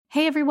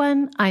Hey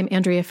everyone, I'm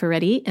Andrea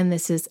Ferretti, and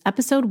this is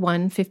episode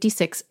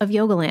 156 of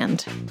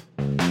Yogaland.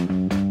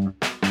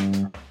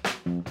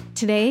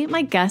 Today,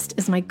 my guest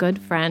is my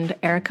good friend,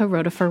 Erica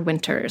Rodefer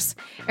Winters.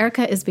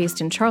 Erica is based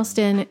in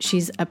Charleston.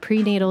 She's a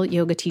prenatal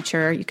yoga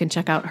teacher. You can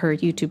check out her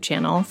YouTube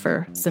channel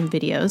for some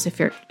videos if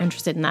you're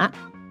interested in that.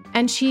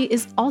 And she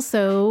is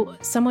also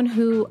someone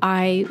who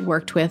I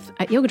worked with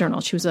at Yoga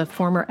Journal. She was a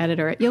former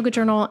editor at Yoga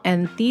Journal,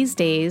 and these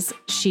days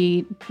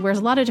she wears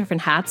a lot of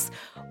different hats,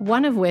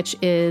 one of which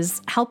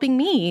is helping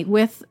me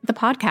with the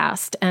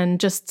podcast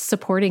and just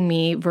supporting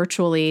me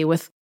virtually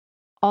with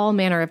all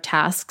manner of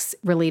tasks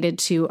related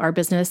to our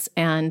business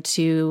and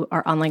to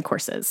our online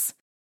courses.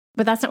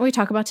 But that's not what we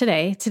talk about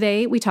today.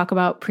 Today, we talk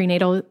about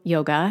prenatal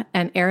yoga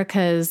and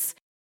Erica's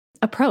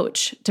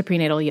approach to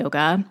prenatal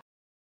yoga.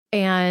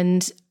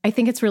 And I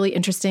think it's really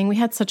interesting. We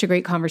had such a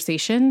great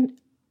conversation.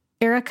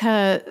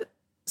 Erica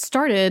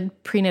started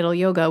prenatal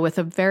yoga with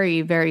a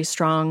very, very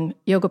strong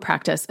yoga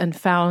practice and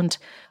found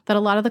that a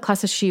lot of the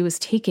classes she was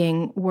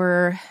taking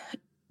were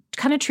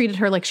kind of treated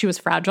her like she was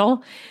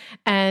fragile,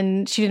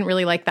 and she didn't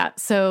really like that.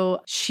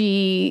 So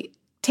she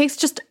takes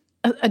just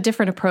a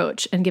different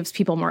approach and gives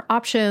people more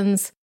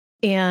options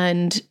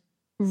and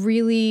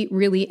really,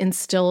 really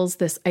instills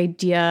this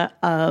idea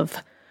of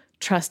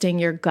trusting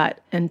your gut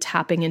and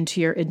tapping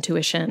into your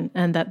intuition,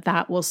 and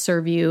that will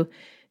serve you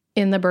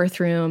in the birth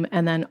room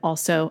and then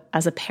also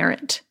as a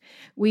parent.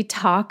 We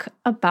talk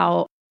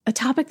about a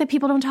topic that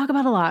people don't talk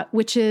about a lot,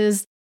 which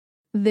is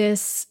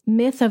this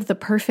myth of the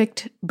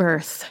perfect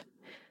birth.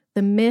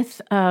 The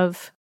myth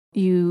of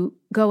you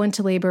go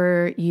into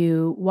labor,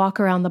 you walk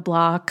around the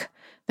block,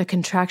 the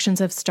contractions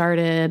have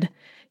started,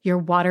 your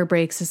water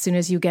breaks as soon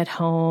as you get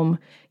home,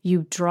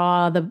 you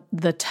draw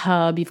the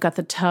tub, you've got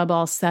the tub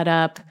all set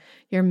up,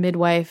 your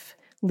midwife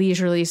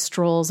leisurely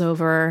strolls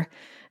over,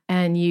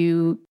 and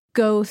you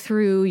go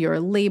through your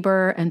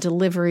labor and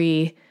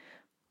delivery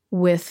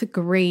with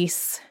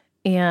grace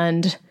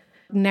and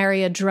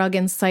nary a drug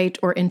in sight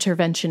or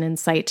intervention in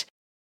sight.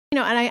 And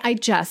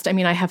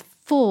I have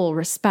full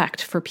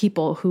respect for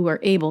people who are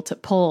able to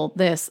pull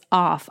this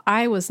off.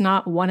 I was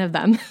not one of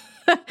them.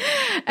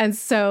 And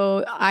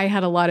so I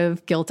had a lot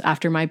of guilt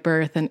after my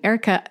birth, and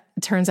Erica,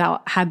 it turns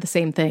out, had the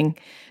same thing.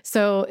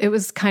 So it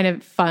was kind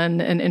of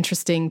fun and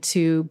interesting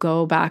to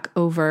go back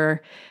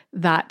over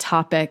that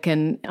topic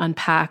and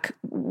unpack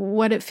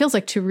what it feels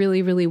like to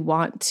really, really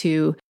want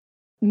to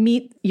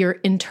meet your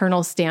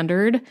internal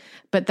standard,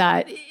 but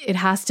that it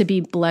has to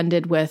be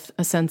blended with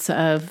a sense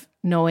of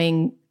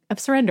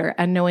surrender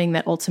and knowing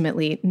that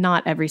ultimately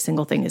not every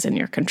single thing is in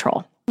your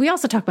control. We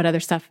also talk about other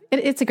stuff.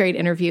 It's a great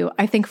interview,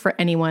 I think, for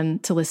anyone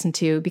to listen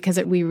to,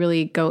 because we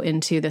really go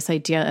into this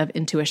idea of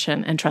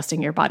intuition and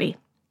trusting your body.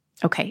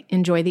 Okay,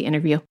 enjoy the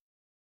interview.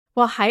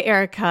 Well, hi,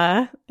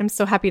 Erica. I'm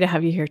so happy to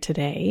have you here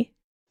today.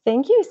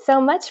 Thank you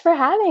so much for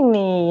having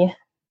me.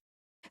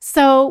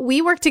 So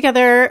we worked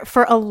together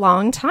for a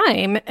long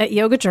time at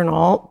Yoga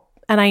Journal,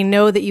 and I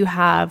know that you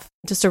have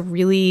just a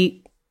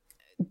really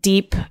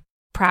deep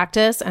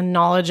practice and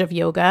knowledge of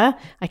yoga.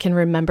 I can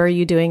remember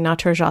you doing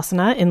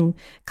Natarajasana in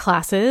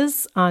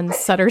classes on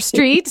Sutter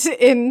Street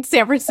in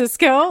San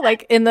Francisco,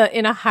 like in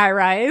a high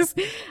rise.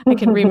 I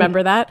can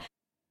remember that.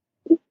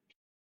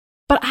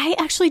 But I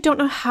actually don't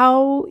know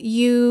how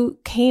you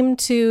came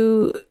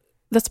to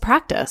this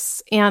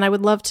practice. And I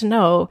would love to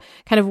know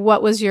kind of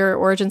what was your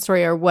origin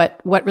story, or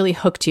what really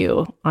hooked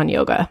you on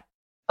yoga?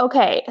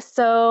 Okay,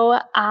 so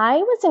I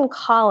was in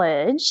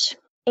college,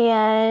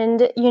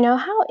 and you know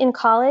how in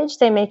college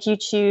they make you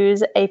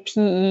choose a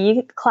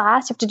PE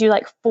class? You have to do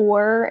like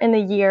 4 in a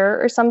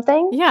year or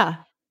something. Yeah.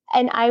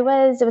 And it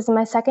was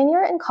my second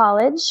year in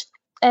college,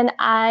 and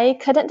I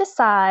couldn't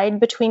decide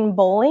between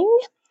bowling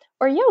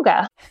or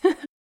yoga.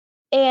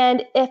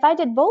 And if I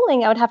did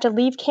bowling, I would have to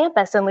leave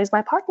campus and lose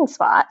my parking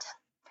spot.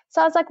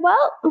 So I was like,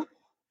 well,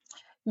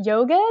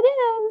 yoga it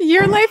is.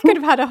 Your life could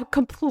have had a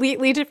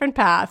completely different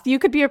path. You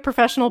could be a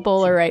professional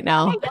bowler right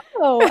now. I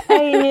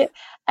know.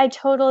 I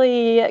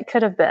totally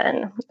could have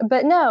been.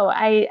 But no,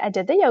 I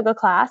did the yoga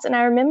class, and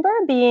I remember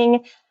I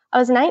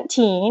was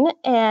 19,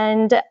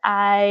 and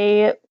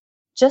I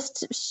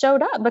just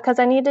showed up because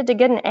I needed to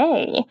get an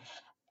A.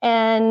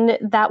 And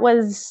that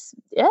was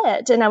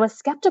it. And I was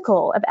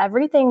skeptical of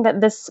everything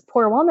that this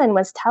poor woman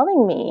was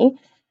telling me.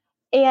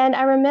 And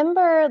I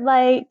remember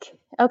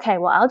okay,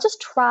 well, I'll just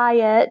try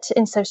it.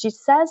 And so she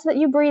says that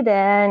you breathe in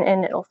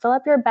and it'll fill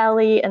up your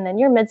belly and then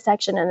your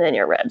midsection and then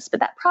your ribs. But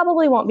that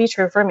probably won't be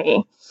true for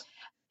me.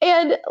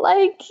 And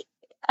I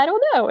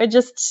don't know.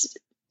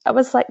 I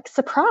was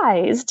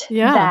surprised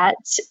that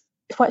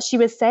what she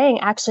was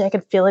saying, actually, I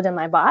could feel it in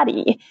my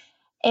body.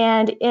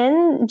 And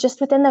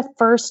within the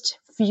first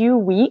few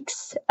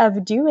weeks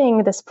of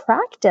doing this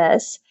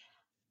practice,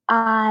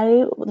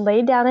 I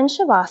laid down in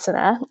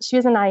Shavasana. She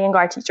was an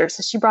Iyengar teacher,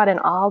 so she brought in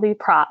all the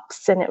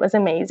props, and it was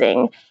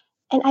amazing.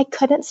 And I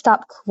couldn't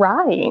stop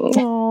crying.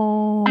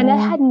 Aww. And I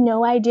had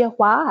no idea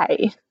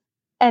why.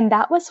 And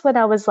that was when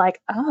I was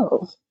like,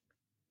 oh,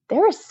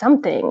 there is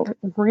something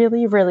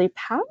really, really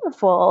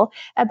powerful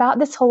about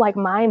this whole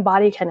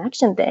mind-body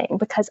connection thing,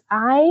 because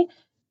I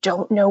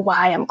don't know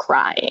why I'm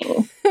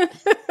crying. But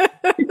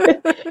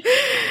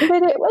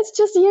it was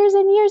just years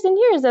and years and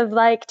years of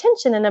like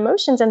tension and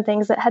emotions and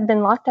things that had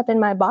been locked up in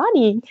my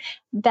body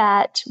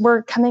that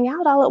were coming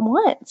out all at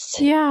once.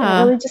 Yeah. And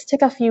it really just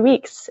took a few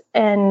weeks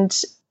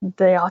and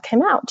they all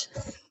came out.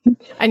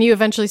 And you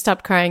eventually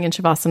stopped crying in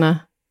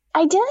Shavasana.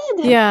 I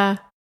did. Yeah.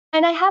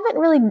 And I haven't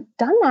really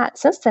done that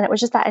since then. It was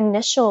just that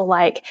initial,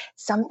 like,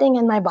 something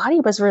in my body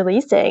was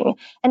releasing.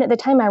 And at the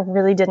time, I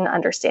really didn't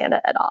understand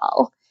it at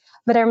all.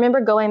 But I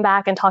remember going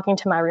back and talking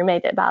to my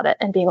roommate about it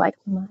and being like,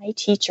 my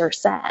teacher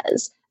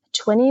says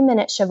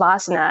 20-minute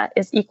Shavasana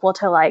is equal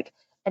to like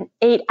an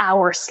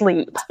 8-hour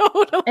sleep.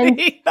 Totally. And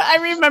I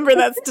remember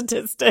that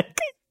statistic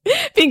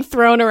being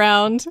thrown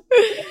around.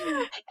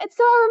 And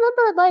so I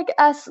remember like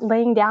us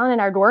laying down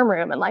in our dorm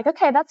room and like,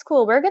 okay, that's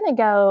cool. We're going to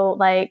go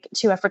like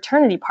to a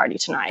fraternity party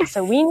tonight.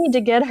 So we need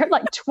to get our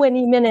like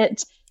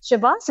 20-minute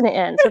Shavasana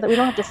in so that we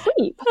don't have to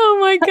sleep. Oh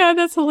my God,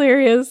 that's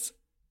hilarious.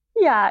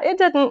 Yeah, it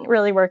didn't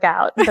really work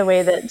out the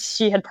way that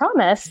she had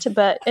promised.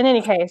 But in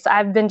any case,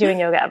 I've been doing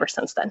yoga ever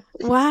since then.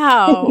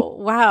 Wow.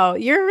 Wow.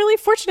 You're really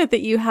fortunate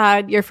that you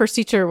had your first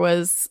teacher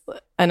was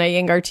an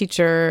Iyengar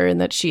teacher and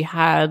that she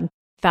had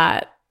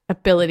that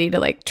ability to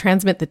like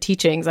transmit the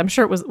teachings. I'm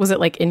sure it was it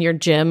like in your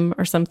gym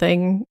or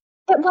something?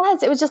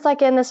 It was just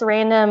like in this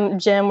random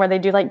gym where they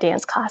do like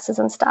dance classes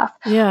and stuff.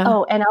 Yeah.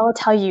 Oh, and I will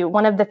tell you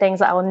one of the things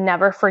that I will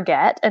never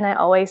forget, and I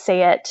always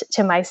say it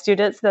to my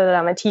students that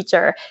I'm a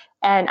teacher,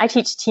 and I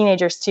teach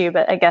teenagers too,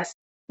 but I guess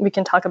we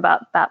can talk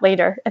about that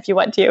later if you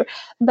want to.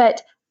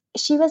 But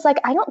she was like,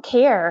 I don't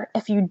care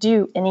if you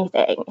do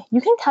anything.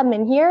 You can come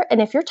in here,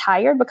 and if you're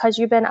tired because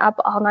you've been up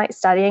all night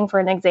studying for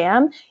an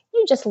exam,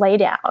 you just lay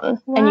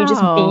down and you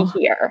just be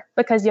here,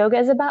 because yoga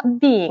is about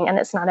being and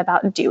it's not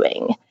about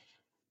doing.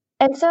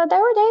 And so there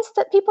were days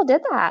that people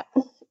did that.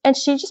 And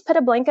she just put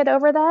a blanket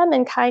over them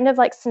and kind of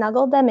like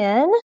snuggled them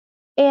in.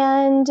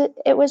 And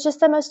it was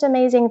just the most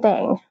amazing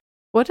thing.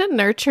 What a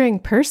nurturing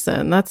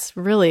person. That's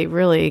really,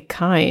 really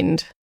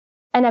kind.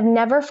 And I've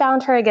never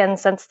found her again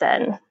since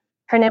then.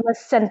 Her name was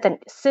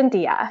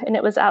Cynthia, and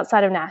it was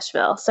outside of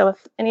Nashville. So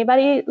if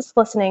anybody is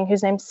listening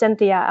whose name's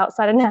Cynthia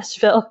outside of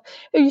Nashville,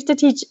 who used to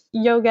teach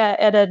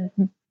yoga at a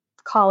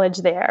college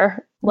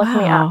there, look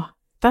me up.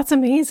 That's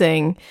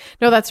amazing.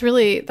 No, that's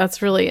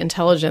really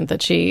intelligent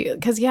that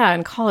because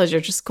in college,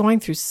 you're just going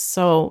through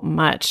so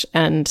much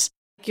and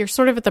you're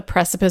sort of at the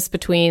precipice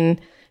between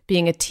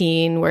being a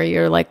teen where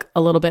you're like a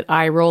little bit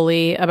eye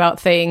rolly about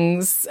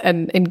things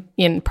and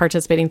in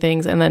participating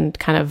things, and then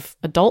kind of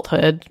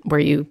adulthood where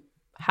you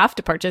have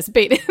to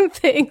participate in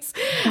things.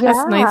 Yeah.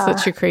 That's nice that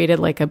she created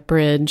like a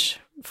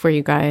bridge for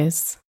you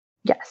guys.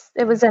 Yes,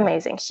 it was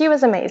amazing. She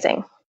was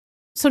amazing.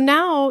 So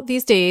now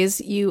these days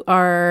you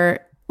are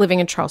living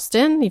in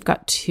Charleston. You've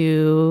got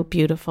 2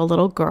 beautiful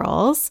little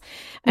girls,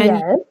 and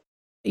yes.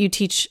 You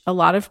teach a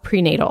lot of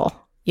prenatal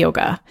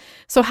yoga.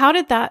 So how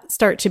did that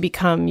start to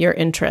become your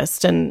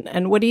interest,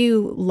 and what do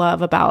you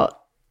love about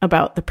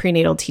the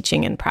prenatal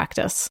teaching and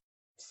practice?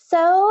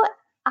 So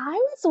I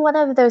was one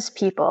of those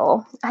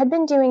people. I'd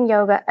been doing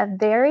yoga a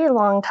very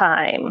long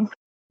time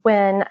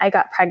when I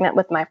got pregnant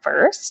with my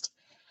first.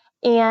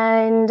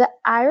 And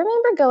I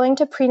remember going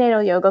to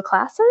prenatal yoga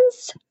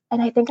classes,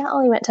 and I think I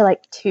only went to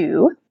like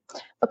 2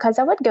 because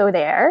I would go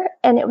there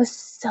and it was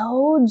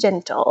so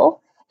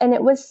gentle and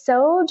it was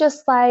so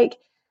just like,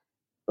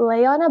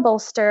 lay on a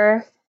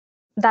bolster,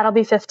 that'll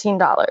be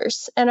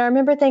 $15. And I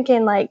remember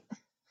thinking like,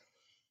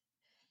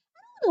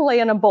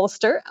 lay on a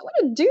bolster.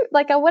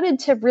 I wanted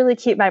to really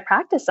keep my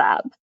practice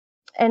up.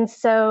 And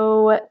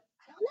so, I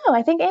don't know,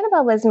 I think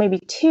Annabelle was maybe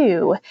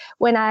 2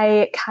 when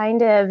I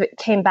kind of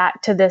came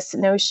back to this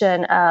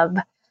notion of,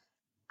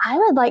 I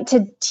would like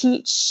to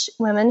teach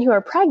women who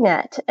are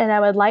pregnant, and I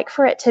would like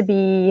for it to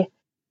be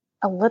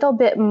a little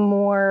bit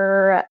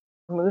more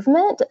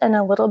movement and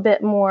a little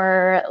bit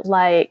more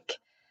like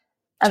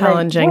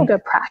challenging yoga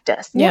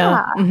practice.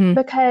 Yeah. Mm-hmm.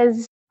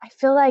 Because I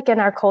feel like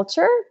in our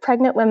culture,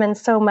 pregnant women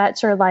so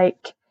much are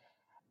like,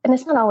 and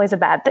it's not always a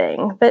bad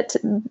thing, but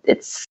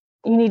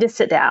you need to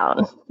sit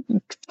down. You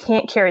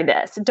can't carry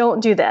this. Don't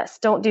do this.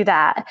 Don't do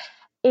that.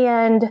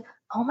 And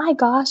oh my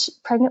gosh,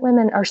 pregnant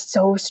women are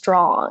so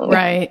strong.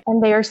 Right.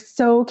 And they are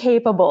so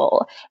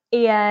capable.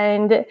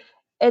 And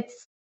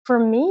for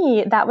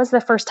me, that was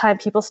the first time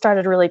people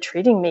started really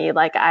treating me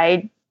like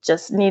I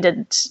just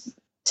needed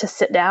to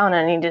sit down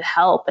and I needed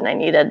help, and I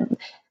needed,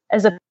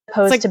 as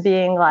opposed to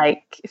being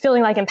like,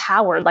 feeling like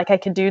empowered, like I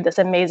could do this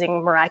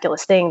amazing,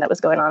 miraculous thing that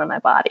was going on in my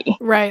body.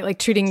 Right. Like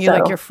treating you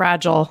like you're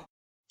fragile.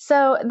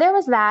 So there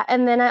was that.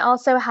 And then I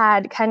also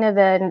had kind of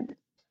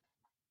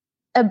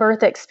a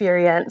birth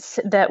experience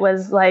that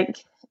was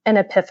like an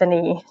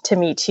epiphany to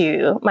me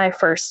too, my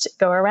first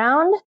go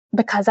around,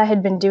 because I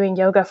had been doing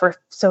yoga for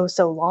so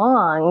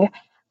long.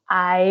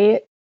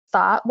 I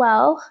thought,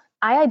 well,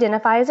 I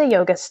identify as a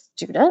yoga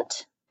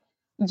student.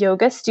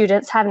 Yoga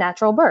students have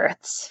natural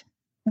births.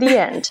 The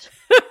end.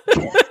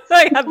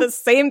 I have the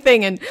same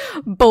thing. And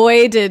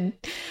boy, did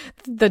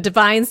the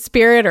divine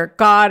spirit or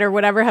God or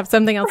whatever have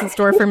something else in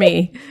store for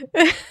me.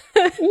 Yeah.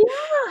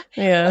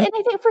 Yeah. And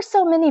I think for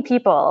so many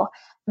people,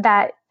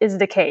 that is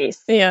the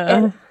case. Yeah.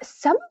 And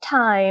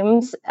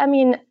sometimes, I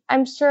mean,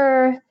 I'm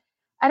sure,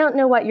 I don't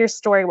know what your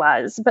story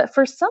was, but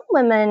for some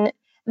women,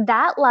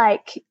 that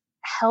like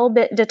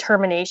hell-bent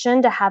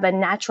determination to have a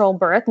natural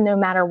birth no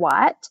matter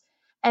what,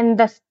 and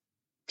the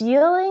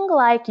feeling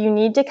like you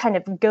need to kind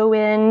of go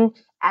in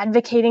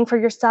advocating for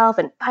yourself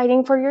and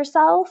fighting for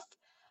yourself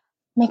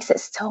makes it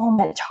so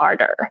much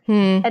harder.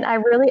 And I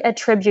really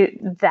attribute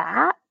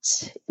that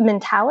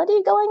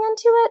mentality going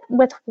into it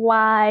with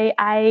why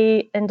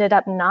I ended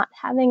up not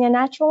having a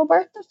natural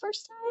birth the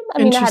first time.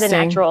 I mean,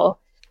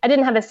 I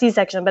didn't have a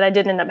C-section, but I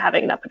did end up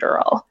having an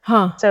epidural.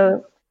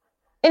 So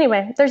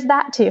anyway, there's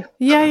that too.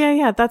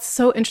 Yeah. That's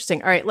so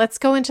interesting. All right, let's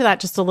go into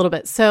that just a little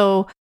bit.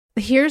 So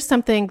here's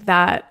something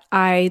that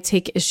I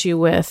take issue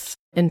with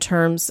in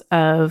terms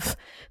of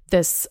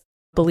this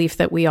belief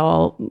that we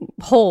all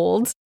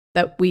hold,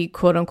 that we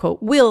quote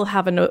unquote will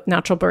have a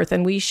natural birth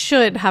and we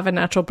should have a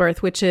natural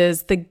birth, which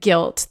is the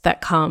guilt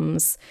that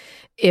comes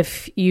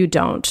if you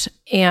don't.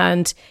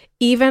 And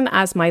even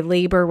as my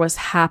labor was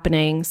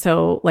happening,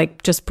 so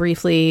like just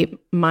briefly,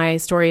 my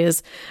story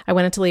is I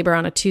went into labor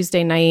on a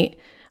Tuesday night.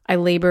 I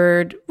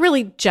labored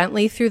really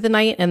gently through the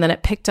night, and then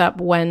it picked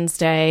up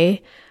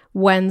Wednesday.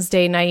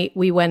 Wednesday night,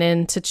 we went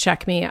in to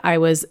check me. I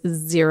was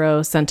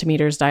 0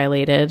 centimeters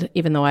dilated,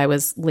 even though I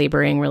was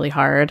laboring really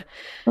hard.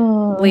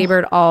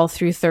 Labored all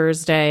through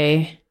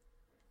Thursday.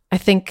 I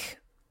think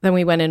then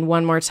we went in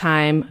one more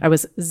time. I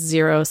was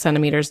 0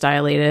 centimeters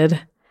dilated.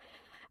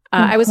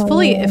 I was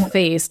fully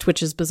effaced,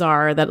 which is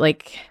bizarre that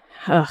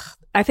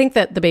I think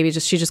that the baby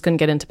she just couldn't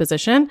get into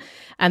position.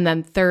 And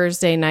then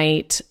Thursday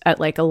night at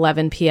like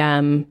 11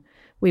 p.m.,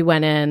 we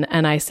went in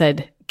and I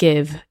said,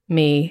 give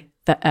me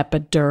the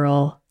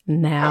epidural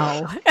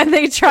now. And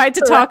they tried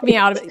to talk me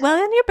out of it.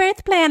 Well, in your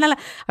birth plan. I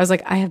was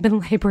like, I have been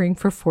laboring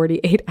for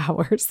 48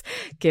 hours.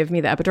 Give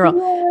me the epidural.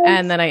 Yes.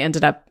 And then I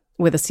ended up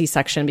with a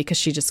C-section because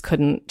she just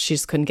couldn't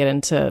get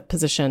into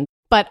position.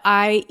 But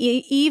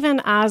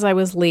even as I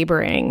was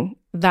laboring,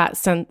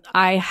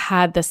 I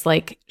had this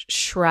like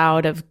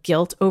shroud of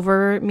guilt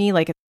over me.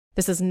 Like,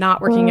 this is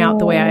not working out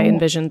the way I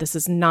envisioned. This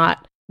is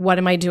not, what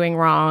am I doing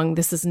wrong?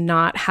 This is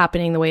not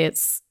happening the way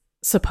it's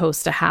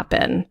supposed to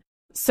happen.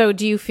 So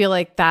do you feel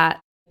like that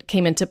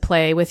came into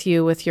play with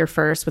you with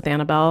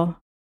Annabelle?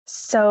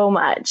 So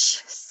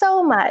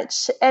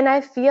much. And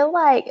I feel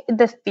like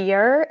the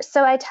fear,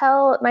 so I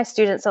tell my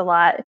students a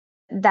lot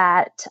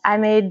that I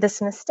made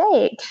this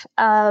mistake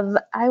of,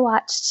 I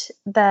watched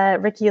the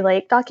Ricki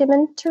Lake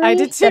documentary. I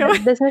did too.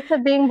 The Business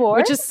of Being Born.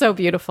 Which is so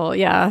beautiful.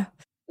 Yeah.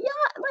 Yeah.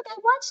 Like, I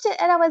watched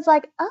it and I was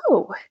like,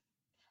 oh,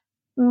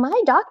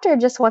 my doctor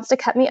just wants to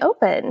cut me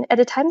open at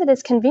a time that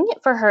is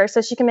convenient for her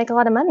so she can make a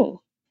lot of money.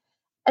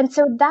 And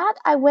so that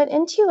I went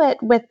into it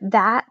with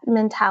that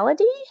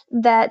mentality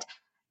that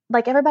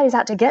like everybody's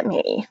out to get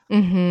me,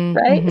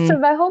 right? So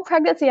my whole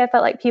pregnancy, I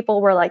felt like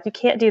people were like, you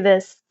can't do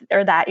this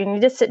or that. You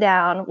need to sit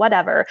down,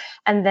 whatever.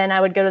 And then I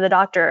would go to the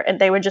doctor and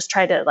they would just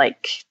try to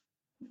like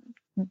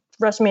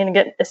rush me in and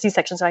get a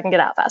C-section so I can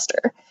get out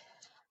faster.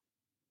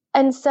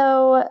 And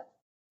so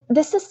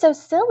this is so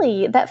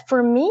silly that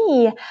for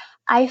me,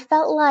 I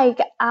felt like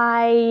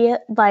I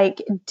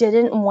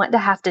didn't want to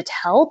have to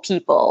tell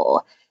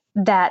people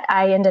that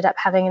I ended up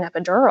having an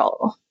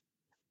epidural.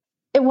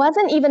 It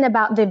wasn't even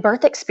about the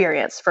birth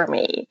experience for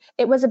me.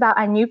 It was about,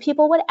 I knew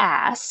people would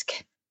ask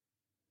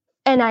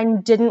and I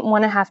didn't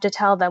want to have to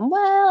tell them,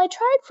 well, I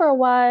tried for a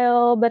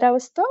while, but I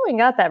was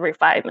throwing up every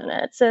 5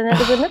 minutes and it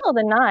was the middle of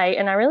the night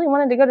and I really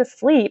wanted to go to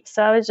sleep.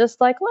 So I was just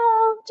like,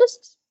 well,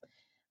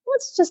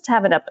 let's just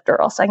have an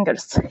epidural so I can go to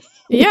sleep.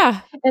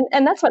 Yeah.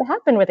 And that's what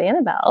happened with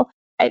Annabelle.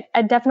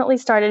 I definitely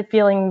started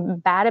feeling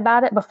bad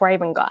about it before I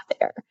even got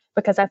there,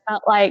 because I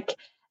felt like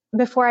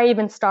before I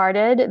even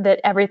started that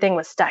everything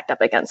was stacked up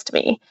against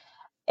me.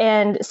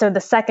 And so the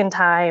second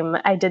time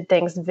I did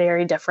things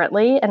very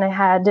differently and I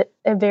had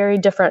a very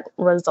different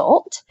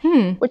result,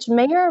 which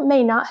may or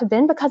may not have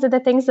been because of the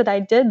things that I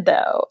did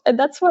though. And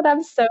that's what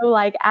I'm so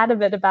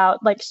adamant about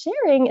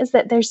sharing, is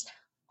that there's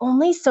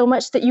only so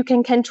much that you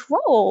can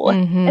control.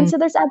 And so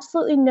there's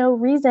absolutely no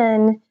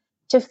reason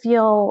to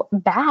feel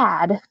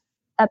bad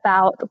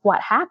about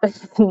what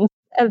happens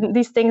and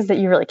these things that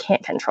you really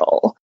can't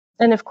control.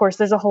 And of course,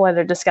 there's a whole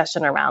other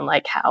discussion around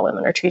how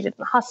women are treated in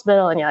the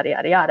hospital and yada,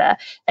 yada, yada.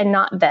 And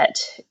not that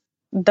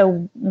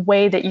the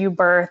way that you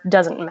birth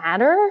doesn't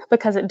matter,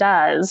 because it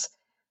does.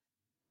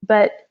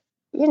 But,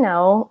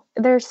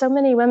 there's so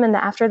many women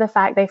that after the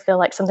fact, they feel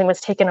like something was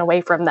taken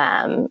away from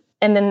them.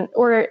 And then,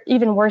 or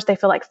even worse, they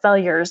feel like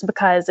failures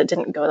because it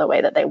didn't go the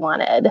way that they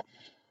wanted.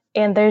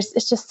 And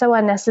it's just so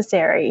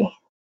unnecessary.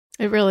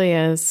 It really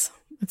is.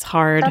 It's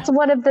hard. That's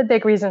one of the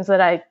big reasons that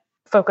I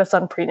focus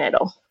on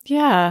prenatal.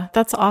 Yeah,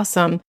 that's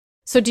awesome.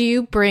 So do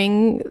you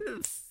bring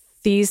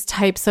these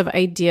types of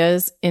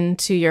ideas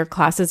into your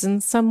classes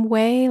in some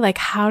way?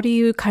 How do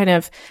you kind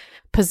of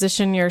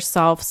position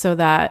yourself so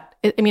that,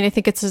 I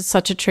think it's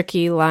such a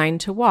tricky line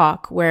to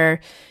walk, where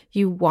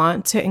you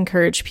want to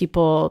encourage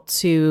people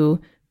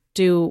to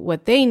do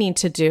what they need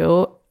to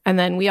do. And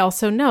then we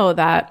also know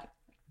that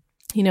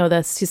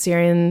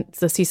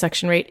the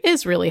C-section rate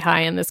is really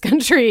high in this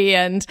country.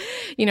 And,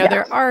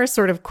 there are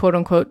sort of quote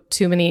unquote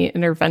too many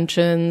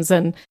interventions.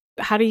 And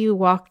how do you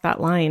walk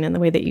that line in the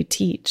way that you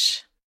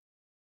teach?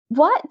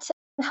 What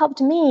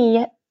helped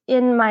me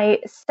in my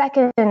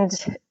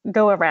second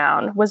go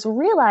around was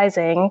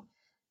realizing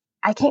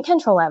I can't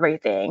control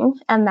everything,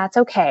 and that's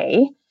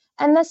okay.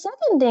 And the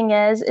second thing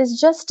is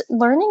just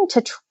learning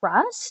to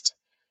trust.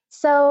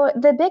 So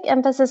the big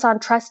emphasis on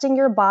trusting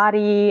your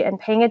body and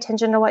paying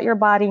attention to what your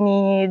body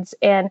needs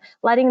and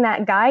letting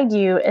that guide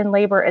you in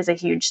labor is a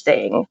huge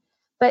thing.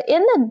 But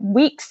in the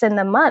weeks and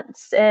the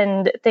months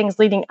and things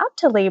leading up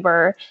to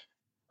labor,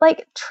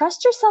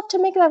 trust yourself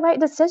to make the right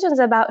decisions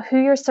about who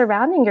you're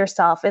surrounding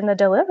yourself in the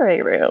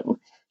delivery room.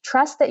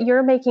 Trust that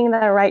you're making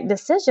the right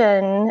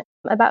decision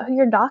about who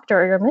your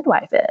doctor or your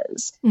midwife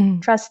is.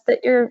 Trust that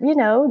you're,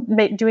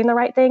 doing the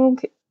right thing,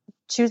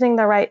 choosing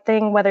the right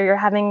thing, whether you're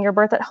having your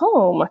birth at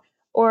home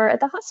or at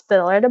the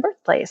hospital or at a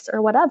birthplace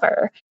or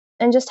whatever.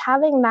 And just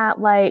having that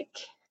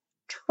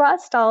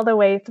trust all the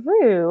way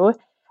through.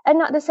 And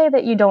not to say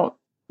that you don't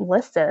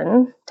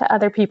listen to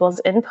other people's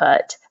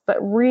input, but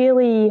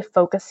really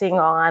focusing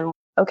on,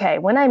 okay,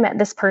 when I met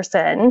this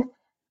person,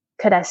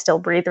 could I still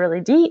breathe really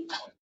deep?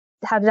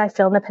 How did I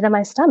feel in the pit of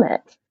my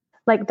stomach?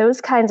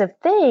 Those kinds of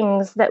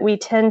things that we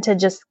tend to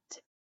just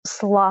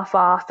slough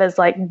off as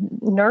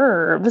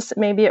nerves.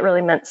 Maybe it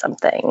really meant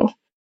something.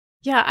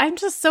 Yeah, I'm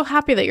just so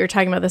happy that you're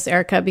talking about this,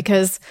 Erica,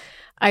 because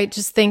I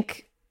just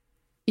think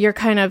you're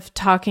kind of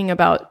talking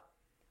about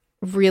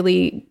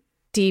really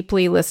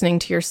deeply listening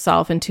to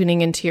yourself and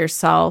tuning into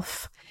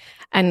yourself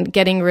and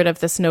getting rid of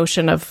this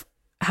notion of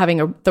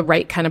having the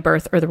right kind of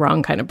birth or the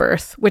wrong kind of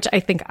birth, which I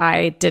think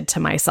I did to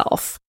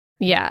myself.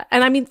 Yeah.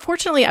 And I mean,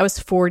 fortunately, I was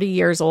 40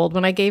 years old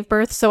when I gave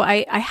birth. So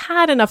I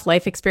had enough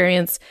life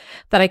experience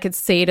that I could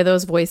say to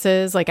those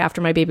voices,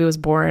 after my baby was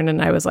born,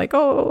 and I was like,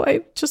 oh,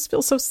 I just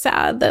feel so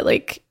sad that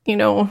it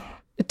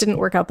didn't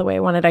work out the way I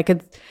wanted.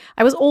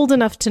 I was old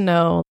enough to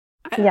know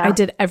I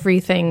did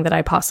everything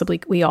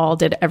that we all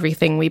did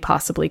everything we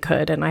possibly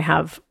could. And I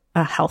have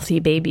a healthy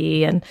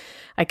baby and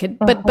I could,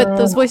 but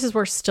those voices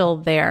were still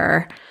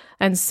there.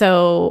 And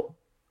so,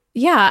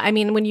 yeah, I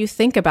mean, when you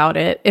think about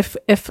it, if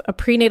a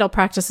prenatal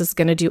practice is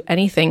going to do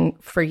anything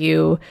for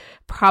you,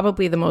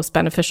 probably the most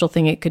beneficial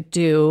thing it could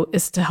do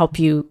is to help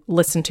you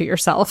listen to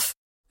yourself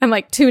and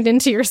tune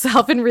into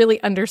yourself and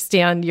really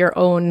understand your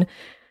own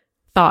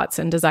thoughts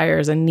and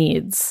desires and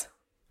needs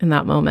in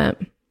that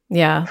moment.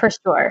 Yeah. For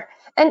sure.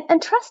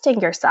 And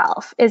trusting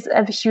yourself is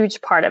a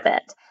huge part of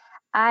it.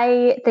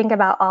 I think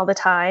about all the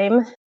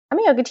time. I'm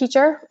a yoga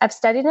teacher. I've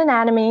studied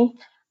anatomy.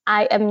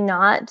 I am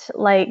not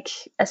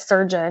a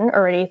surgeon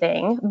or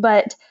anything,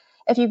 but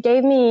if you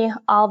gave me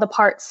all the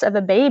parts of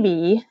a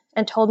baby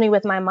and told me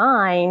with my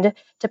mind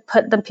to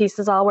put the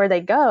pieces all where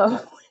they go,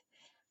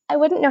 I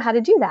wouldn't know how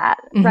to do that,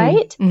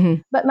 right?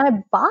 Mm-hmm. But my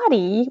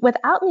body,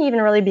 without me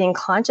even really being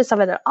conscious of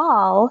it at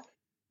all,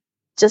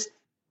 just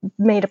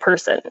made a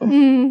person.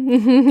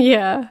 Mm-hmm.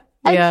 Yeah.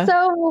 And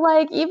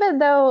so even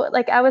though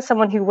I was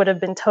someone who would have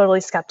been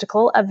totally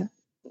skeptical of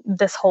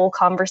this whole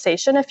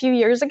conversation a few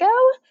years ago,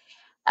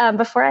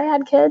 before I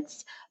had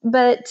kids,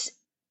 but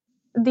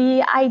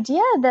the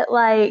idea that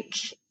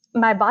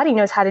my body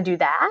knows how to do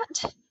that,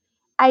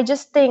 I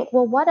just think,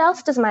 well, what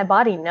else does my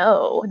body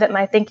know that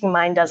my thinking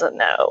mind doesn't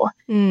know?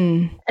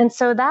 And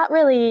so that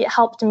really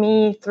helped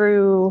me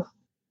through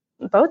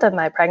both of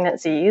my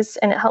pregnancies,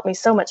 and it helped me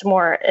so much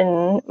more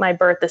in my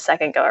birth the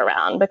second go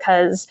around,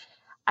 because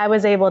I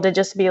was able to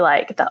just be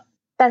the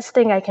best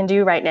thing I can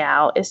do right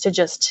now is to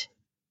just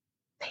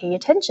pay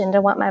attention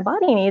to what my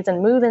body needs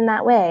and move in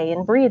that way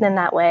and breathe in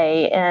that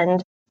way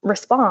and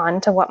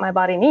respond to what my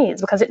body needs,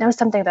 because it knows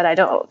something that I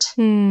don't.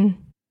 And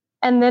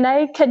then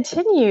I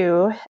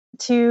continue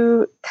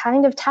to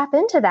kind of tap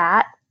into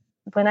that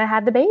when I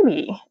had the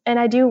baby. And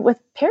I do with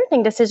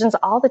parenting decisions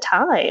all the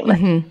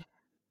time,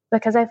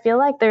 because I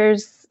feel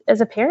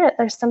as a parent,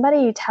 there's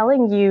somebody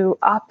telling you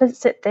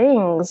opposite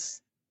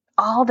things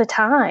all the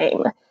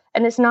time.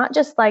 And it's not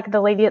just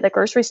the lady at the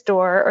grocery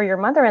store or your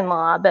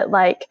mother-in-law,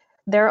 but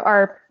there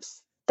are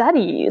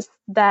studies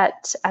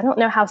that I don't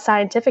know how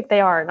scientific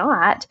they are or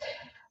not,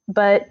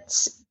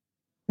 but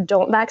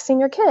don't vaccine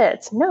your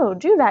kids. No,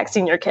 do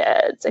vaccine your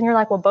kids. And you're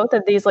well, both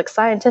of these look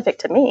scientific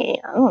to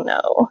me. I don't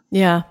know.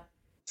 Yeah.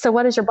 So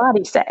what does your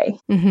body say?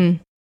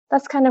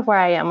 That's kind of where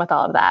I am with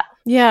all of that.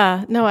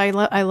 Yeah. No, I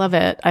love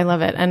it. I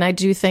love it. And I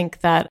do think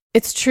that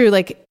it's true.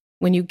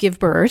 When you give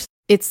birth,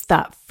 it's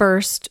that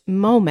first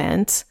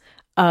moment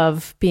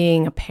of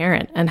being a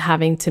parent and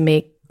having to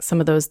make some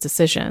of those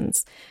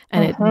decisions.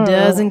 And it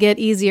doesn't get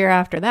easier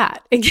after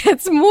that. It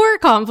gets more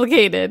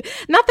complicated.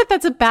 Not that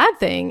that's a bad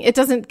thing.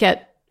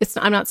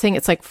 I'm not saying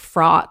it's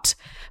fraught,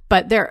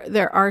 but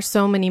there are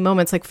so many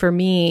moments. For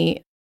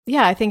me,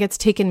 yeah, I think it's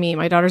taken me,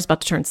 my daughter's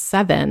about to turn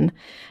 7.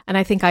 And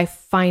I think I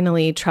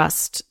finally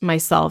trust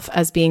myself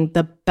as being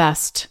the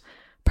best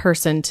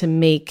person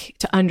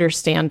to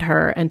understand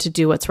her and to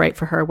do what's right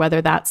for her,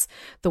 whether that's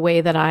the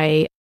way that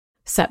I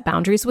set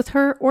boundaries with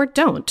her or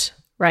don't,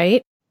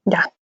 right?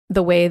 Yeah.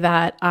 The way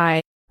that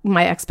I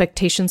my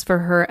expectations for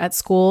her at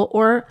school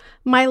or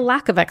my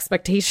lack of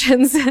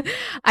expectations.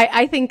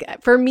 I think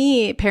for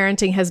me,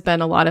 parenting has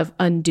been a lot of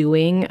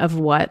undoing of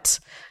what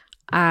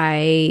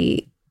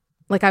I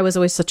was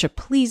always such a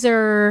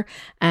pleaser,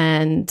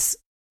 and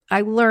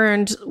I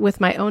learned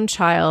with my own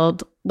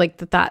child, like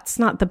that's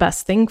not the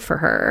best thing for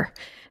her.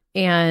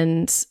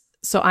 And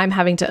so I'm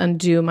having to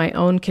undo my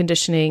own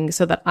conditioning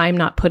so that I'm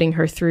not putting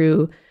her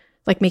through,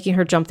 like making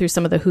her jump through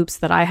some of the hoops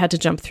that I had to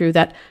jump through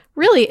that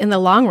really in the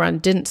long run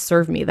didn't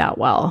serve me that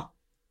well.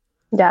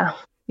 Yeah.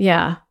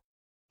 Yeah.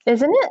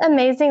 Isn't it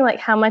amazing like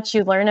how much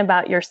you learn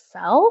about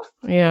yourself?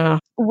 Yeah.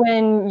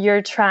 When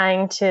you're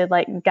trying to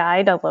like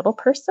guide a little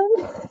person?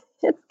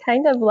 It's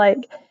kind of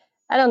like,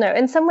 I don't know.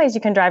 In some ways you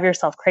can drive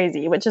yourself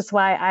crazy, which is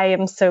why I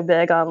am so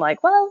big on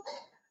like, well,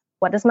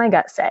 what does my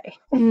gut say?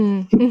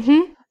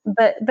 Mm-hmm.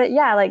 But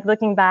yeah, like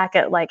looking back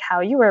at like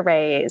how you were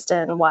raised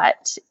and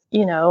what,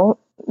 you know,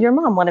 your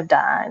mom would have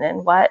done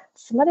and what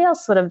somebody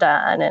else would have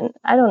done.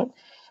 And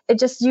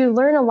you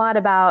learn a lot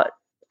about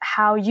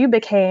how you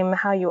became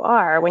how you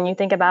are when you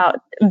think about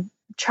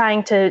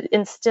trying to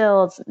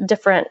instill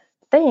different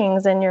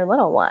things in your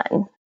little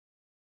one.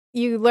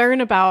 You learn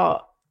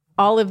about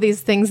all of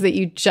these things that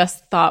you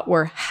just thought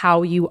were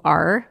how you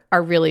are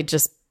really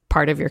just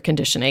part of your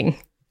conditioning.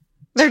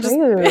 They're just,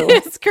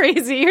 it's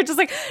crazy. You're just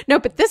like, no,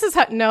 but this is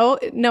how, no,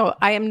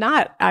 I am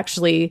not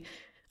actually,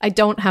 I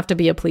don't have to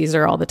be a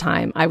pleaser all the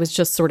time. I was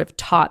just sort of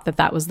taught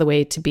that was the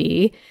way to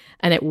be,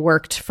 and it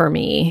worked for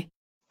me.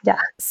 Yeah.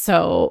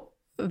 So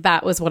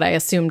that was what I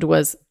assumed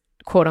was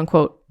quote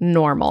unquote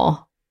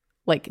normal,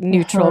 like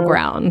neutral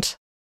ground.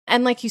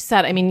 And like you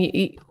said, I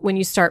mean, when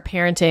you start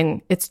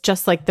parenting, it's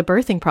just like the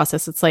birthing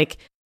process. It's like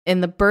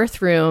in the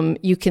birth room,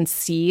 you can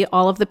see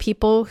all of the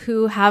people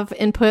who have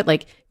input,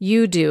 like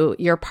you do,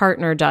 your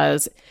partner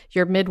does,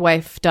 your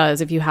midwife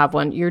does if you have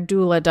one, your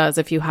doula does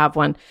if you have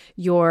one,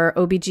 your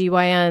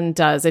OBGYN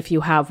does if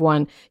you have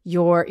one,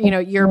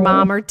 your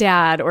mom or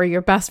dad or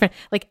your best friend,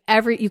 like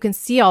you can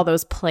see all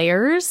those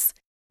players.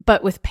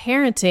 But with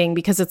parenting,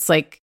 because it's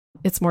like,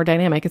 it's more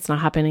dynamic, it's not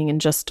happening in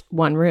just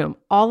one room.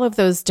 All of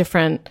those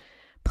different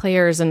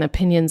players and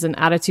opinions and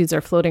attitudes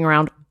are floating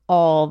around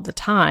all the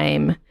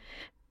time.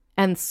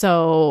 And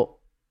so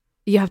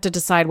you have to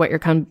decide what you're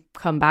come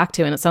back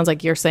to. And it sounds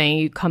like you're saying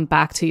you come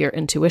back to your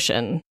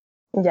intuition.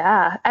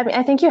 Yeah. I mean,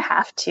 I think you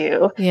have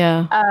to.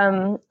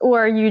 Yeah.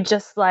 Or you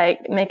just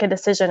like make a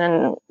decision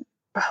and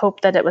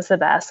hope that it was the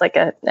best, like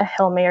a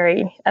Hail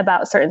Mary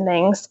about certain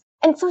things.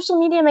 And social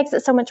media makes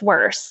it so much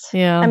worse.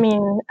 Yeah. I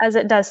mean, as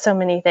it does so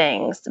many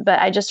things. But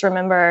I just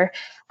remember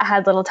I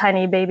had little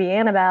tiny baby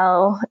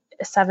Annabelle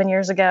 7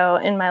 years ago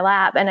in my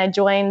lap, and I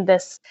joined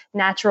this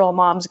natural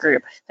moms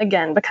group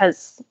again,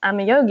 because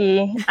I'm a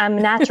yogi, I'm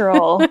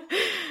natural,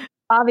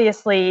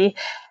 obviously.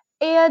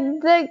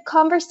 And the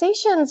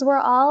conversations were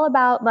all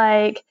about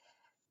like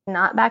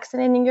not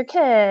vaccinating your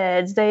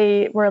kids.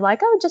 They were like,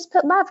 oh, just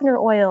put lavender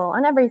oil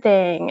on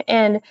everything.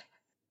 And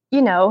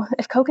you know,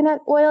 if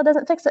coconut oil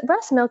doesn't fix it,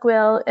 breast milk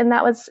will. And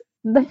that was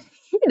the,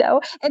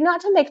 and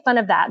not to make fun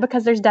of that,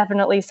 because there's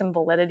definitely some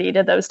validity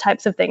to those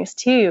types of things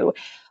too.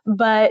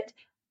 But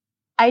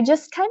I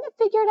just kind of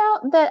figured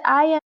out that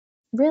I am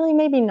really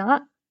maybe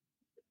not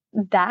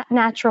that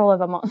natural of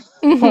a mom.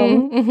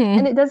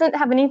 And it doesn't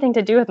have anything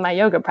to do with my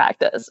yoga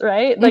practice,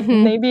 right? Like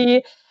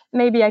maybe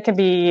I could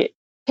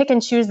pick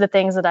and choose the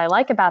things that I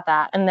like about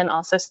that, and then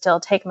also still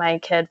take my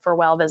kid for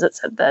well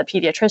visits at the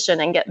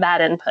pediatrician and get that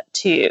input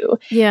too.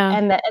 Yeah.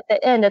 And at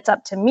the end, it's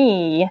up to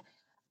me,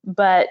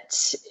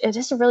 but it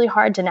is really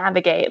hard to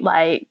navigate.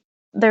 Like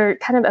they're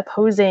kind of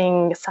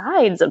opposing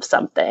sides of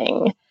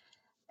something.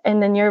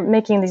 And then you're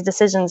making these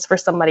decisions for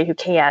somebody who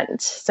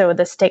can't. So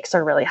the stakes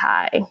are really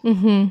high.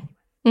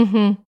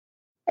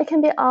 It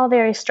can be all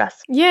very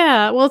stressful.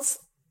 Yeah. Well, it's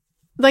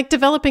like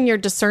developing your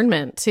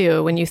discernment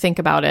too. When you think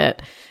about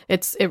it,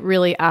 it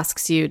really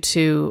asks you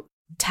to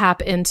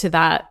tap into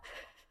that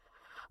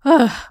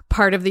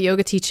part of the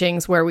yoga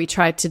teachings where we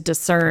try to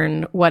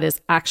discern what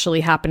is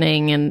actually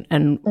happening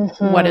and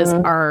what is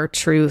our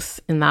truth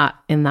in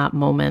that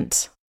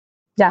moment.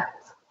 Yeah.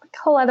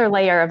 A whole other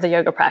layer of the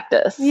yoga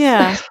practice.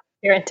 Yeah.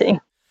 Parenting.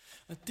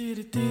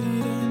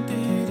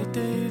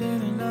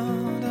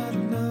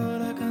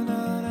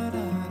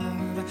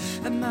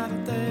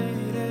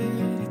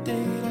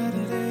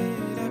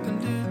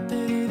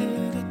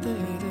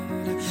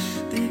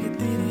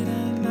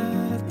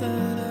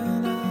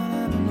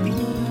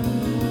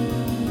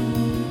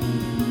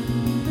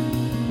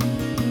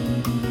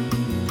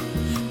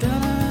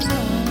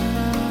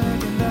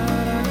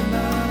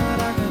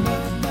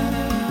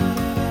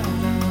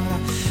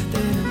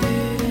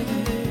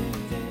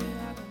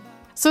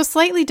 So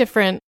slightly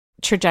different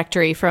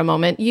trajectory for a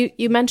moment.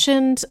 You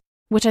mentioned,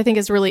 which I think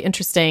is really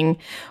interesting,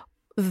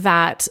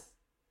 that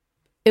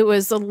it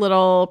was a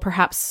little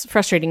perhaps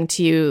frustrating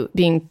to you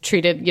being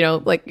treated,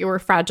 like you were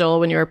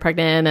fragile when you were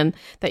pregnant, and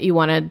that you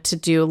wanted to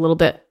do a little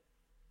bit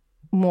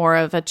more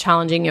of a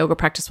challenging yoga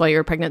practice while you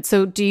were pregnant.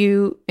 So do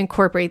you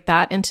incorporate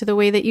that into the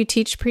way that you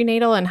teach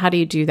prenatal, and how do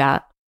you do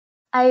that?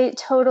 I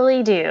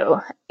totally do.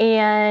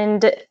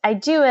 And I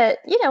do it,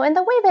 in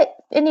the way that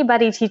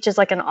anybody teaches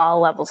like an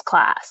all levels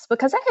class,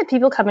 because I had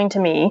people coming to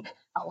me,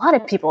 a lot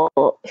of people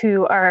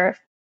who are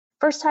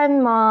first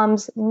time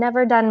moms,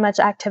 never done much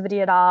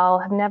activity at all,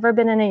 have never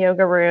been in a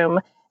yoga room.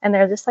 And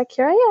they're just like,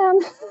 here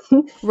I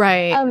am.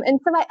 Right.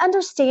 And so I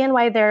understand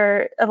why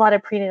a lot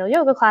of prenatal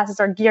yoga classes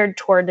are geared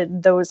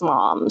toward those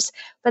moms.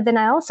 But then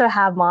I also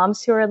have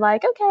moms who are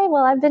like, okay,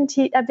 well, I've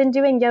been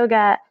doing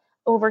yoga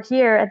over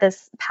here at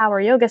this power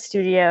yoga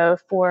studio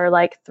for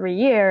like 3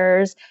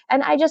 years.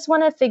 And I just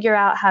want to figure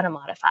out how to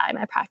modify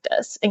my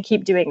practice and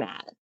keep doing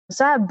that.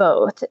 So I have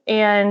both.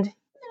 And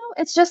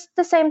it's just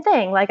the same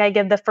thing. Like I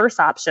give the first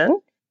option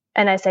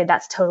and I say,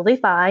 that's totally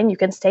fine. You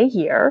can stay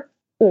here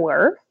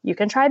or you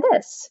can try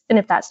this. And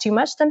if that's too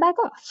much, then back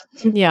off.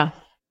 Yeah.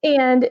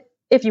 And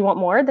if you want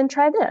more, then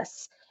try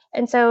this.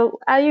 And so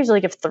I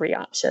usually give 3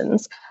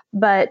 options.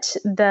 But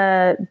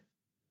the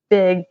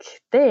big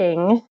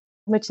thing,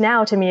 which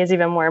now to me is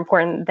even more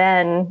important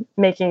than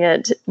making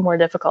it more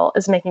difficult,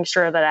 is making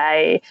sure that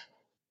I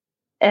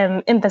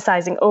am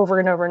emphasizing over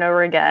and over and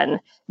over again,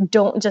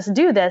 don't just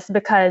do this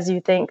because you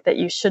think that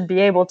you should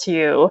be able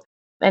to.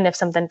 And if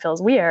something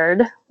feels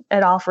weird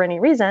at all for any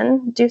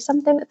reason, do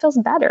something that feels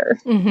better.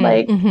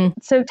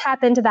 So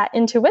tap into that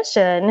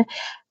intuition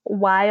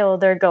while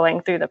they're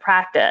going through the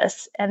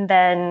practice and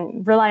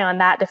then rely on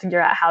that to figure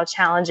out how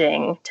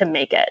challenging to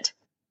make it.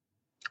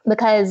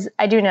 Because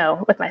I do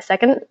know with my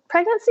second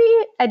pregnancy,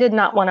 I did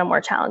not want a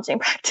more challenging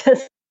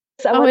practice.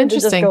 I wanted to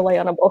just go lay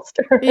on a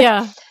bolster.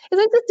 Yeah.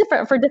 It's just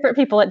different for different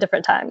people at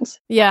different times.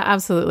 Yeah,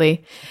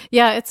 absolutely.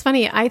 Yeah, it's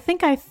funny. I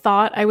think I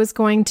thought I was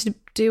going to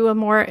do a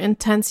more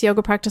intense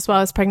yoga practice while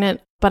I was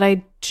pregnant, but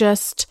I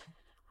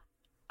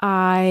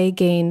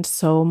gained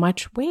so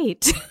much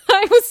weight.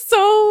 I was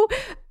so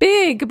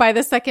big by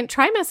the second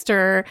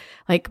trimester.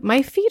 Like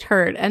my feet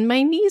hurt and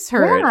my knees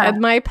hurt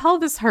and my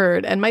pelvis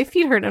hurt and my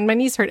feet hurt and my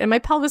knees hurt and my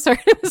pelvis hurt.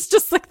 It was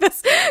just like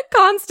this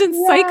constant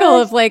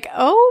cycle of like,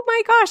 oh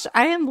my gosh,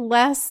 I am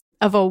less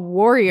of a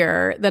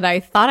warrior than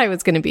I thought I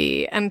was going to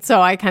be. And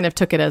so I kind of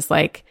took it as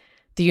like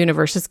the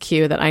universe's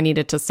cue that I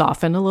needed to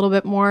soften a little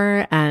bit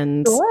more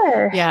and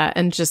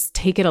and just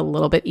take it a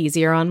little bit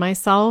easier on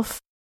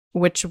myself,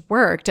 which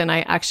worked. And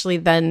I actually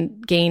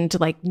then gained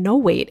like no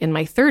weight in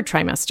my third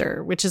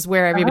trimester, which is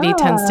where everybody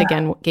tends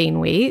to gain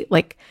weight.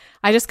 Like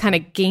I just kind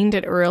of gained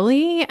it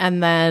early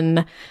and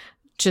then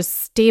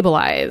just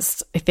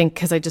stabilized, I think,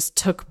 because I just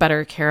took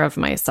better care of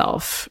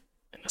myself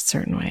in a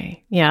certain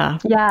way. Yeah.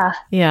 Yeah.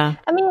 Yeah.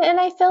 I mean, and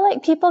I feel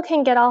like people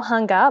can get all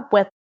hung up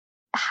with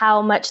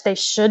how much they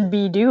should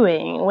be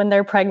doing when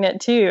they're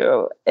pregnant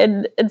too.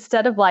 And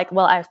instead of like,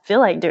 well, I feel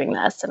like doing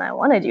this and I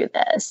want to do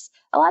this.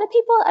 A lot of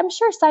people, I'm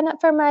sure, sign up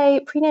for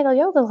my prenatal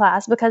yoga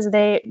class because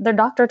their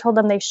doctor told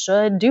them they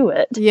should do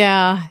it.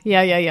 Yeah.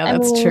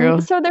 That's true.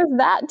 So there's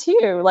that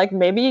too. Like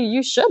maybe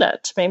you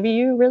shouldn't. Maybe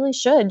you really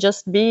should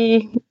just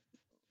be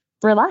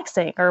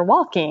relaxing or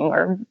walking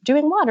or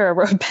doing water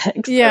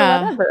aerobics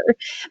or whatever.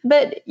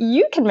 But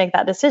you can make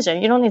that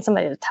decision. You don't need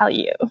somebody to tell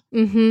you.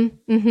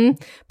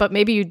 But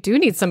maybe you do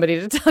need somebody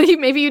to tell you.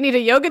 Maybe you need a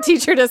yoga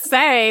teacher to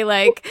say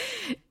like,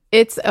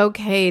 it's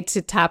okay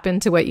to tap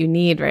into what you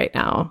need right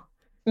now.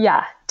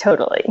 Yeah,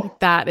 totally.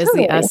 That is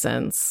the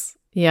essence.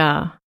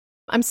 Yeah.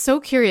 I'm so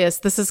curious.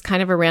 This is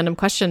kind of a random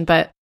question,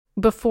 but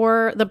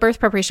before the birth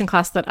preparation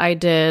class that I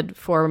did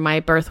for my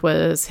birth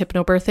was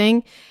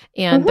hypnobirthing.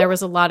 And there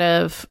was a lot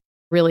of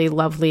really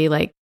lovely,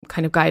 like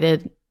kind of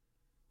guided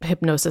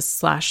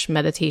hypnosis /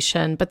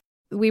 meditation, but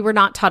we were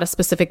not taught a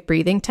specific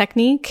breathing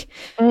technique.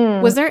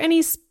 Was there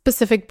any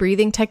specific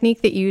breathing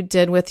technique that you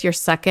did with your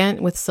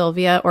second, with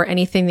Sylvia, or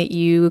anything that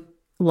you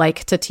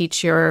like to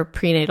teach your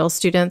prenatal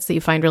students that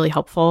you find really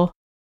helpful?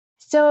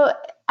 So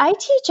I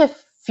teach a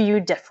few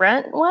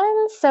different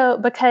ones. So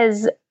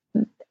because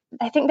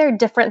I think there are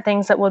different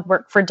things that would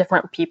work for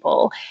different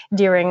people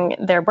during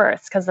their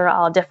births because they're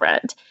all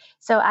different.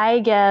 So I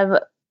give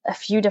a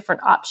few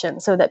different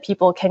options so that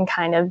people can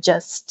kind of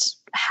just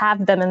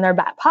have them in their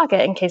back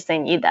pocket in case they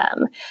need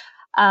them.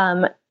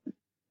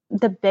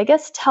 The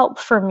biggest help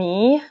for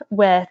me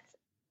with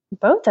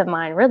both of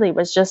mine really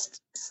was just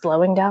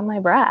slowing down my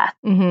breath.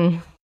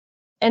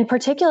 And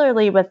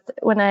particularly with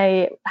when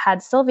I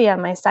had Sylvia,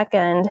 my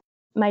second,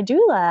 my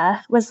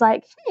doula was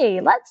like,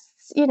 hey, let's,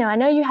 I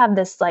know you have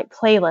this like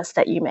playlist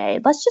that you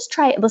made. Let's just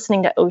try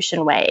listening to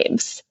ocean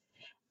waves.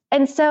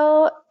 And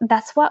so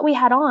that's what we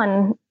had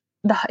on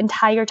the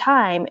entire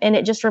time. And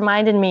it just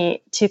reminded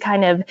me to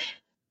kind of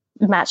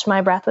match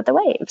my breath with the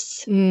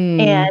waves.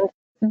 And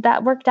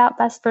that worked out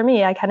best for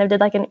me. I kind of did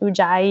like an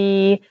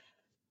ujjayi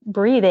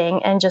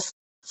breathing and just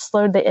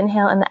slowed the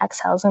inhale and the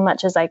exhale as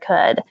much as I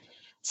could.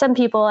 Some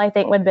people I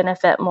think would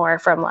benefit more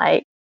from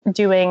like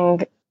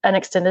doing an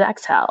extended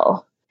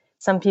exhale.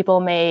 Some people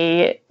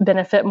may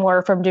benefit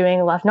more from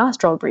doing left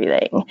nostril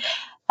breathing.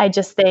 I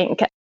just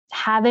think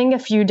having a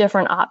few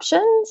different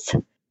options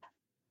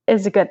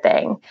is a good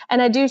thing.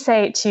 And I do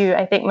say to,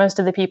 I think most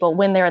of the people,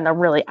 when they're in the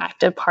really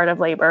active part of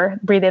labor,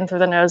 breathe in through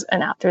the nose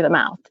and out through the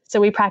mouth.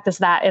 So we practice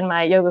that in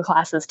my yoga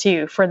classes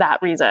too, for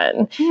that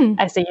reason.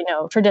 I say,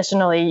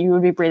 traditionally you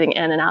would be breathing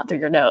in and out through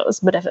your nose,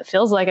 but if it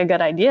feels like a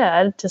good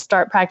idea to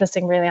start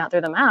practicing breathing out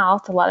through the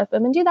mouth, a lot of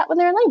women do that when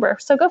they're in labor.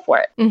 So go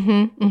for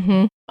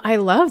it. I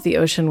love the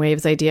ocean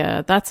waves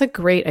idea. That's a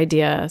great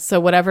idea. So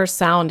whatever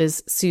sound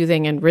is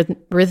soothing and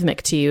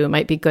rhythmic to you, it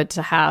might be good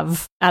to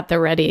have at the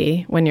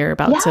ready when you're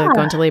about to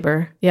go into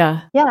labor.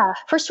 Yeah. Yeah,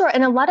 for sure.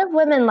 And a lot of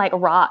women like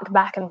rock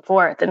back and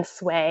forth and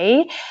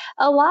sway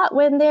a lot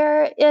when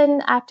they're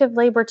in active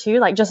labor too,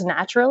 like just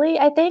naturally,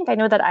 I think. I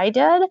know that I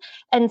did.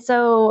 And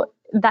so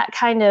that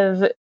kind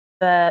of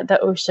the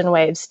ocean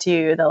waves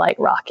too, the like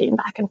rocking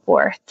back and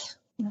forth.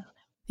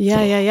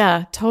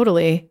 Yeah.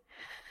 Totally.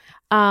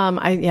 I'm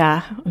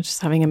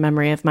just having a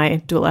memory of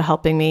my doula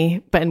helping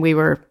me, and we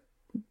were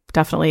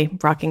definitely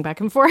rocking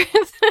back and forth.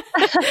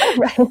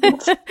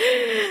 Right.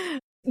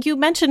 You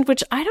mentioned,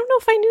 which I don't know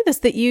if I knew this,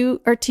 that you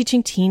are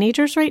teaching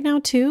teenagers right now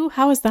too.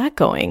 How is that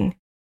going?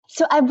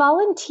 So I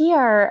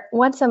volunteer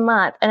once a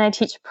month and I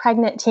teach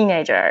pregnant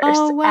teenagers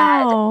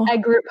at a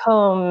group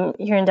home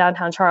here in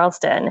downtown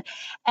Charleston.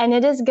 And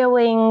it is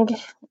going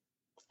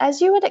as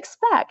you would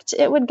expect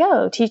it would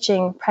go,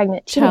 teaching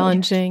pregnant teenagers.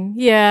 Challenging.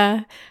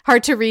 Yeah.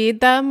 Hard to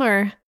read them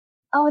or?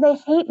 Oh, they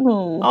hate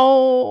me.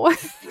 Oh.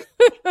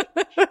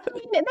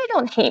 They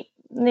don't hate.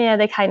 Yeah,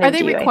 they kind of Are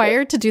they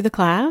required to do the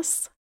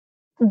class?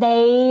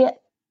 They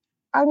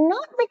are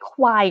not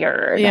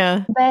required,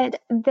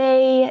 but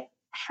they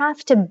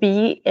have to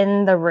be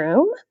in the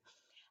room.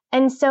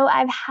 And so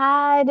I've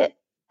had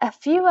a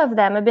few of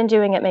them. I've been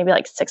doing it maybe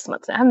like 6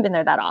 months. I haven't been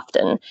there that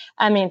often.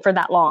 I mean, for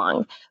that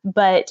long.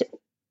 But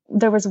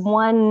there was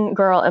one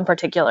girl in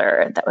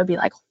particular that would be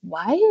like,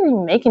 why are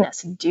you making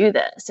us do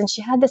this? And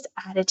she had this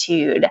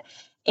attitude.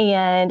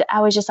 And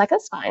I was just like,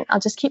 that's fine. I'll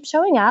just keep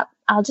showing up.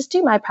 I'll just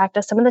do my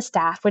practice. Some of the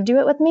staff would do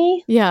it with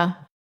me. Yeah.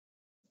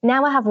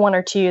 Now I have one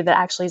or two that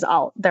actually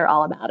they're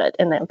all about it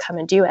and they'll come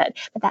and do it.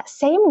 But that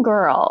same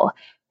girl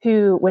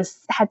who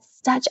had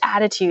such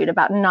attitude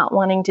about not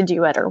wanting to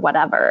do it or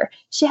whatever,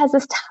 she has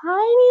this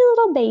tiny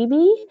little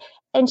baby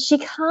and she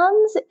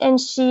comes and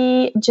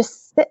she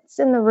just sits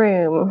in the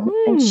room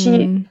and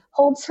she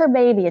holds her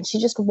baby and she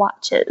just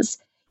watches,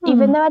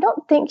 even though I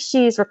don't think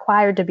she's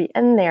required to be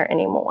in there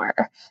anymore.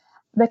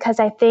 Because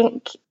I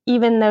think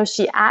even though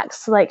she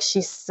acts like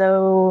she's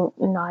so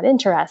not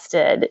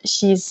interested,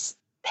 she's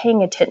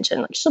paying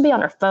attention. Like she'll be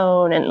on her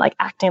phone and like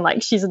acting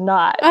like she's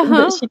not,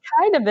 but she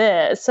kind of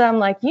is. So I'm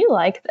like, you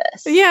like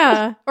this.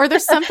 Yeah. Or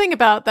there's something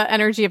about the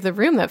energy of the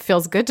room that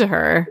feels good to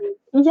her.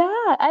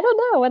 Yeah. I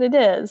don't know what it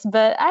is,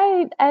 but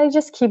I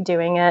just keep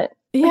doing it.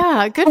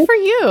 Yeah. Good for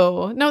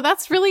you. No,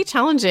 that's really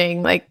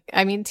challenging. Like,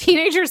 I mean,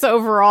 teenagers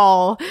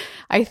overall,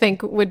 I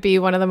think would be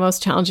one of the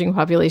most challenging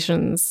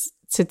populations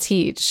to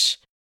teach.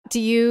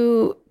 Do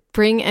you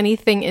bring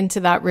anything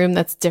into that room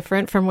that's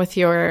different from with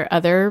your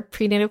other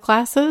prenatal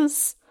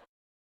classes?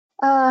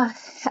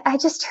 I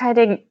just try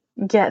to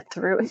get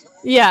through it.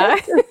 Yeah.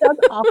 It sounds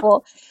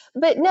awful.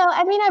 But no,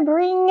 I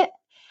mean,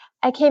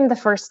 I came the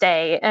first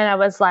day and I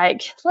was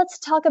like, let's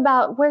talk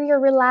about where you're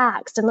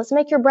relaxed and let's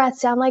make your breath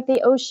sound like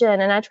the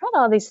ocean. And I tried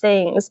all these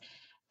things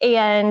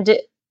and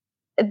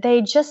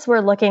they just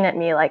were looking at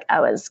me like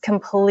I was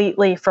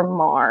completely from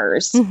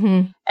Mars.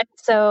 And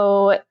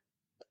so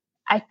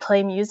I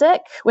play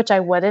music, which I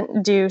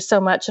wouldn't do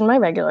so much in my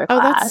regular class.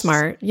 Oh, that's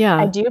smart. Yeah.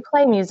 I do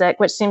play music,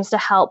 which seems to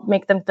help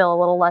make them feel a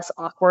little less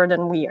awkward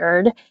and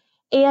weird.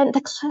 And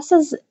the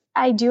classes,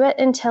 I do it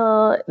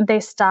until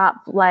they stop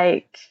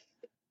like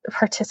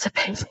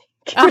participating.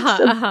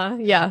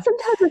 Yeah.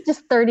 Sometimes it's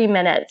just 30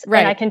 minutes and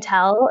I can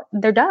tell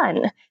they're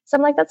done. So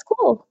I'm like, that's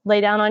cool. Lay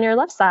down on your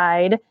left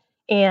side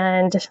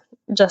and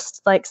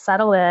just like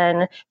settle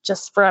in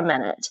just for a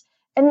minute.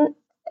 And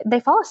they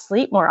fall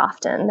asleep more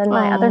often than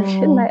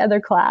in my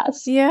other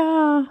class.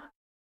 Yeah.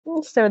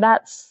 So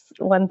that's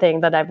one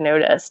thing that I've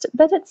noticed.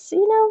 But it's,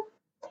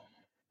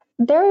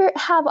 they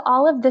have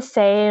all of the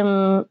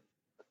same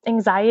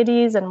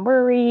anxieties and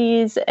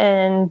worries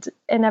and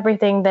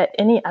everything that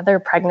any other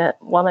pregnant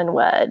woman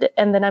would.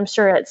 And then I'm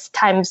sure it's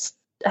times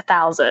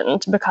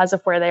 1,000 because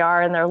of where they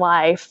are in their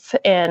life.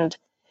 And,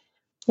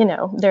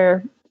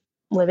 they're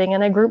living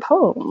in a group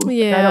home.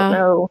 Yeah.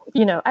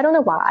 I don't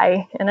know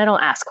why. And I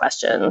don't ask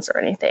questions or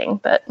anything,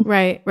 but.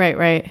 Right.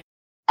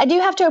 I do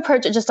have to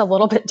approach it just a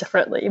little bit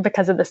differently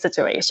because of the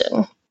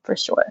situation, for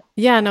sure.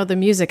 Yeah, no, the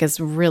music is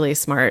really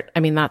smart.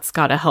 I mean, that's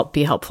got to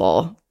be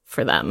helpful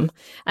for them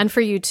and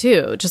for you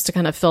too, just to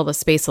kind of fill the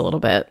space a little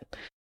bit.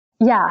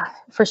 Yeah,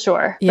 for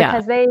sure. Yeah.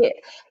 Because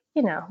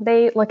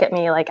they look at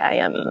me like I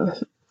am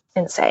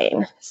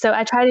insane. So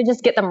I try to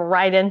just get them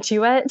right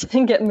into it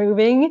and get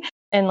moving.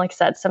 And like I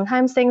said,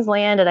 sometimes things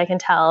land and I can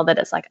tell that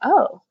it's like,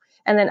 oh,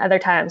 and then other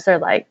times they're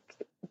like,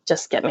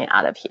 just get me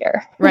out of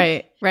here.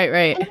 Right.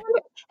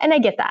 And I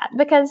get that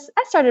because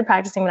I started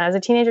practicing when I was a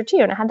teenager too.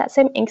 And I had that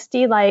same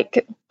angsty,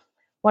 like,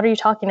 what are you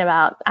talking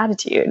about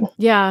attitude?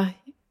 Yeah.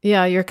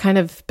 You're kind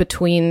of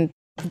between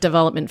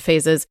development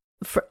phases.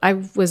 I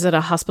was at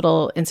a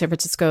hospital in San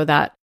Francisco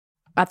that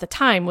at the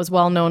time was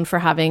well known for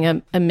having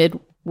a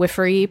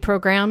midwifery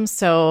program.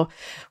 So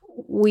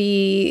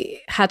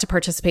we had to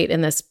participate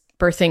in this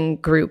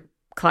birthing group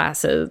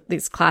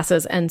these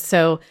classes. And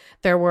so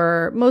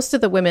most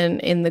of the women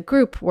in the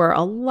group were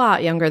a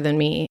lot younger than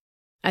me.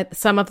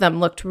 Some of them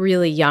looked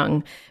really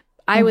young.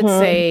 I would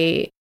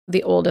say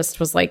the oldest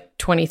was like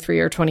 23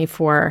 or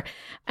 24.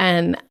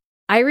 And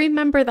I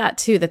remember that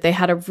too, that they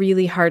had a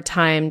really hard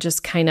time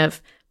just kind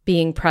of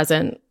being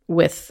present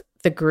with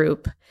the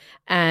group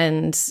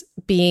and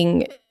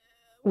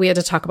we had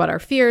to talk about our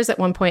fears at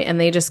one point, and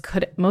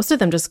most of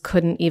them just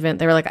couldn't even,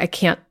 they were like, I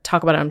can't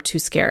talk about it. I'm too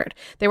scared.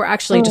 They were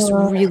actually just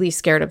really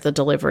scared of the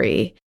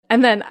delivery.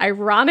 And then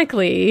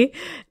ironically,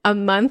 a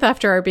month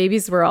after our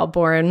babies were all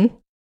born,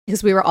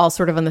 because we were all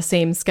sort of on the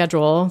same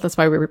schedule, that's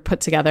why we were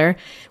put together,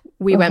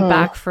 we went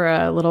back for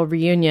a little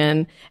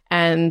reunion,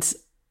 and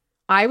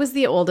I was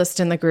the oldest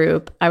in the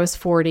group. I was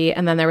 40.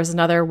 And then there was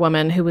another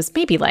woman who was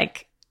maybe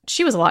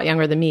she was a lot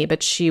younger than me,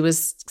 but she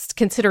was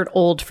considered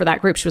old for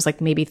that group. She was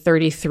like maybe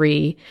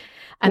 33.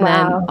 And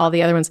then all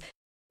the other ones,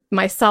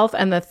 myself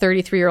and the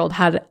 33-year-old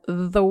had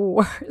the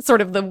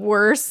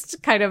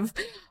worst kind of,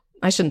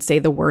 I shouldn't say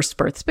the worst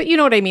births, but you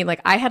know what I mean?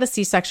 Like I had a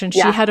C-section.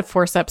 She had a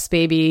forceps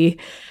baby,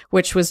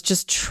 which was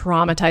just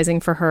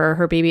traumatizing for her.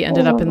 Her baby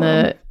ended up in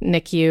the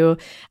NICU.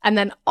 And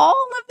then all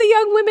of the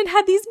young women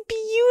had these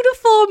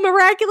beautiful,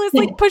 miraculous,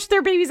 push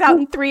their babies out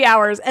in 3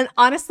 hours. And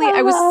honestly,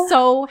 I was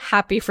so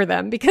happy for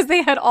them because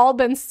they had all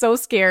been so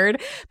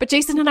scared. But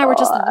Jason and I were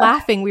just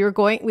laughing.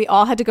 We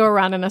all had to go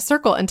around in a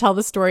circle and tell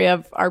the story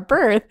of our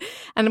birth.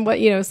 And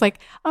it's like,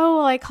 oh,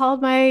 well, I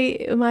called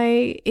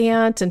my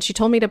aunt and she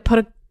told me to put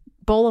a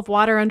bowl of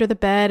water under the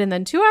bed, and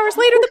then 2 hours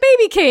later the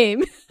baby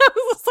came. I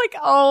was just like,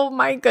 oh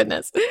my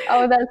goodness.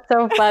 Oh, that's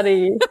so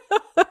funny.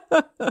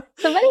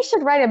 Somebody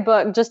should write a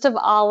book just of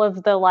all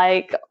of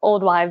the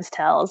old wives'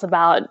 tales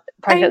about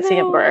pregnancy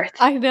and birth.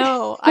 I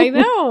know.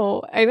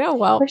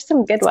 Well, there's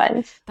some good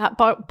ones. That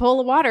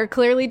bowl of water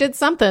clearly did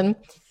something.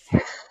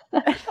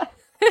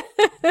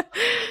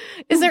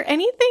 Is there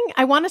anything,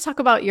 I want to talk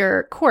about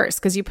your course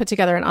because you put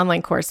together an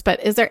online course,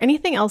 but is there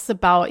anything else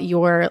about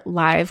your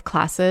live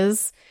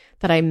classes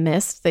that I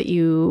missed that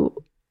you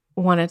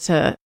wanted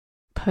to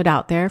put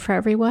out there for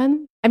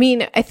everyone? I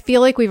mean, I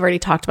feel like we've already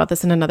talked about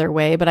this in another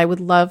way, but I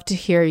would love to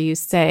hear you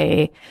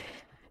say,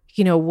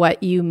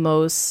 what you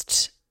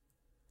most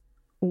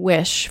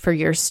wish for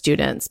your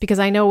students. Because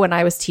I know when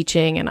I was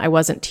teaching and I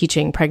wasn't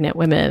teaching pregnant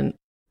women,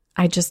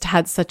 I just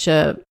had such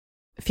a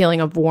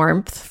feeling of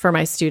warmth for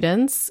my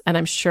students. And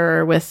I'm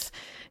sure with,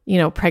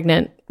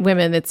 pregnant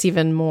women, it's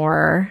even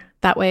more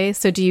that way.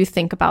 So do you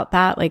think about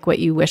that, like what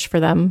you wish for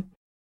them?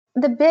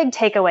 The big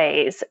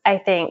takeaways, I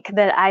think,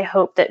 that I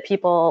hope that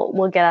people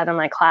will get out of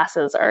my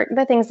classes are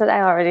the things that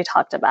I already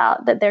talked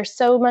about, that they're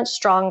so much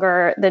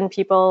stronger than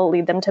people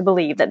lead them to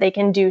believe, that they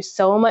can do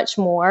so much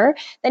more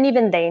than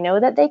even they know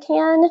that they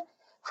can,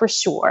 for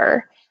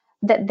sure,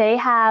 that they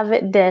have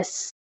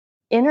this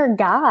inner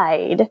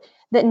guide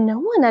that no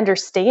one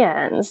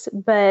understands.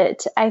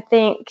 But I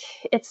think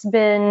it's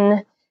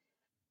been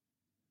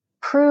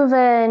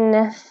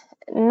proven,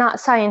 not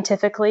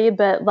scientifically,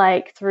 but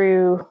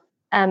through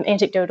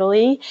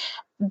anecdotally,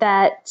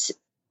 that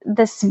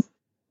this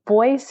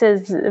voice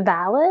is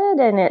valid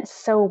and it's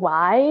so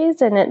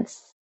wise and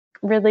it's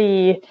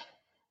really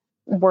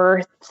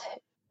worth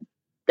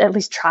at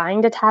least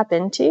trying to tap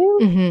into.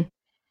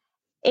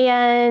 Mm-hmm.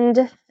 And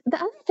the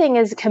other thing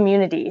is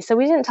community. So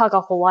we didn't talk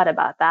a whole lot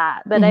about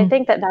that, but I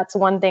think that that's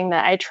one thing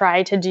that I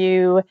try to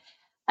do.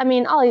 I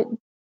mean, all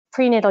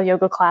prenatal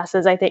yoga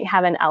classes, I think,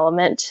 have an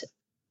element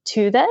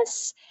to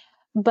this.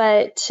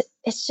 But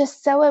it's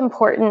just so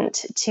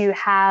important to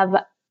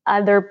have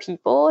other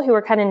people who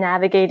are kind of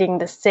navigating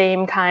the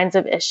same kinds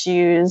of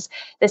issues,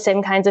 the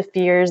same kinds of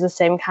fears, the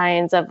same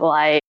kinds of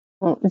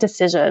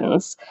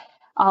decisions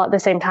all at the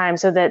same time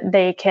so that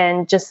they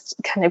can just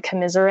kind of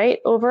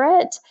commiserate over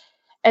it.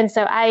 And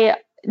so I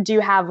do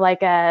have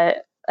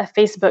a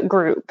Facebook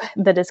group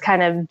that is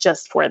kind of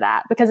just for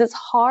that, because it's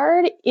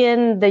hard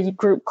in the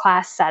group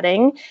class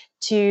setting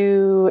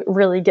to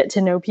really get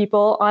to know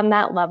people on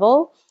that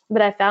level.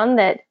 But I found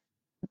that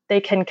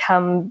they can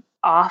come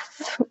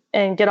off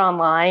and get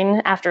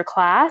online after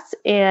class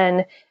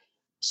and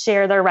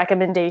share their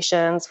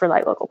recommendations for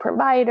local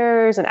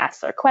providers and ask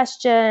their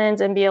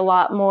questions and be a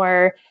lot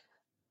more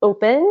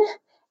open.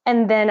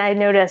 And then I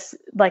notice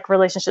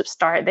relationships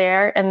start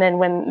there. And then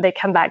when they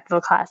come back to the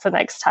class the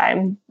next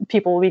time,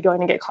 people will be going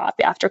to get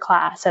coffee after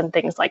class and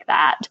things like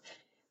that.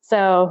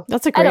 So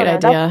that's a great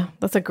idea.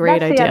 That's a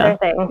great idea. The other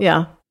thing.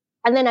 Yeah.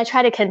 And then I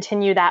try to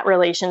continue that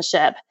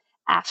relationship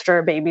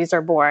after babies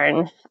are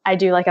born. I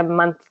do a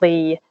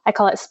monthly, I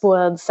call it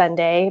Spoiled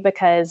Sunday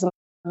because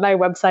my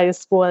website is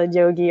Spoiled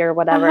Yogi or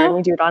whatever, and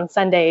we do it on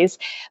Sundays.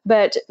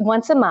 But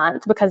once a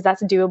month, because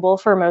that's doable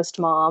for most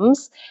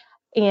moms.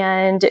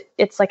 And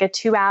it's a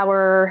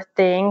 2-hour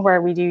thing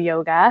where we do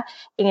yoga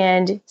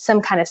and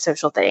some kind of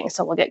social thing.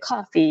 So we'll get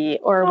coffee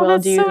or we'll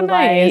do so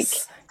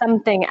nice.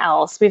 something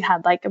else. We've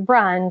had a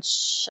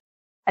brunch.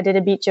 I did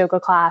a beach yoga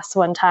class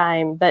one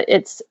time, but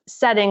it's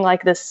setting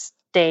like this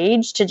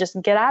stage to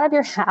just get out of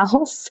your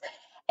house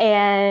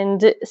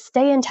and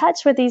stay in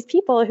touch with these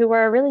people who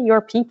are really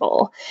your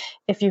people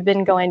if you've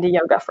been going to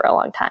yoga for a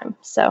long time.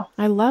 So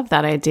I love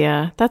that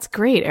idea. That's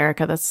great,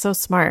 Erica. That's so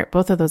smart.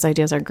 Both of those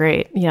ideas are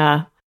great.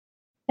 Yeah.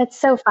 it's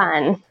so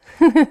fun.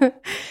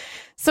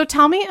 So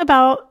tell me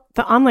about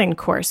the online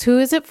course. Who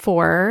is it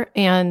for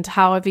and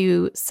how have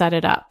you set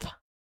it up?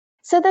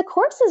 So the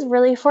course is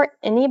really for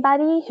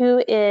anybody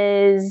who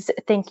is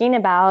thinking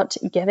about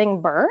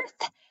giving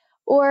birth,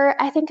 or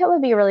I think it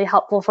would be really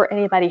helpful for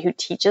anybody who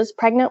teaches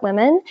pregnant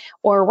women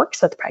or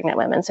works with pregnant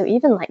women. So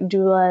even like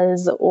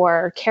doulas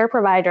or care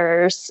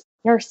providers,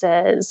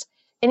 nurses,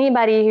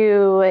 anybody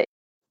who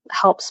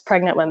helps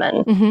pregnant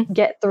women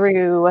get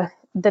through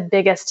the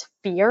biggest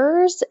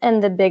fears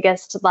and the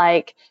biggest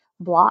like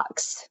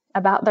blocks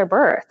about their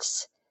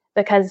births.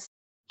 Because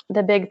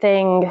the big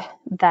thing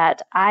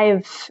that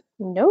I've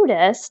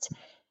noticed,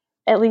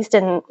 at least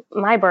in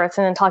my births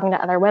and in talking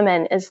to other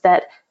women, is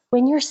that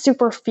when you're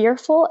super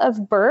fearful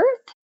of birth,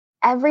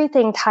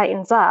 everything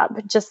tightens up,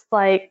 just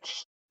like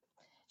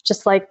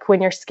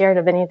when you're scared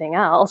of anything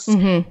else.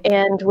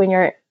 And when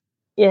you're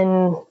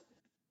in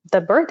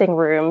the birthing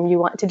room, you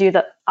want to do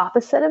the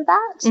opposite of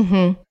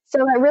that. So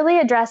it really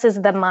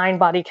addresses the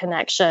mind-body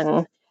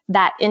connection,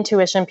 that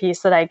intuition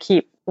piece that I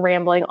keep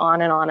rambling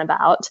on and on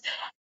about,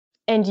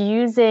 and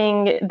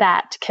using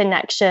that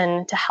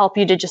connection to help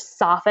you to just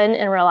soften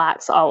and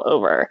relax all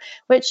over,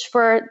 which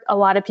for a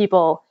lot of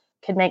people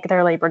could make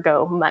their labor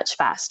go much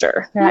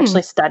faster. There are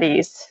actually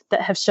studies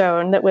that have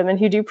shown that women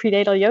who do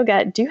prenatal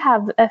yoga do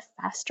have a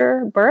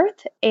faster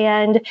birth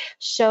and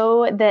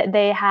show that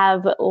they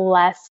have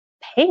less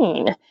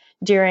pain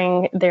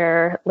during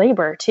their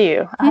labor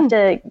too.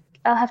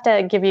 I'll have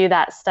to give you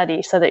that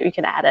study so that we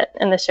can add it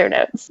in the show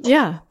notes.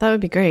 Yeah, that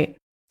would be great.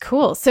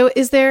 Cool. So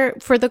is there,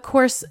 for the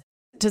course,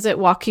 does it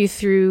walk you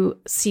through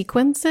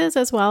sequences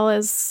as well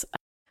as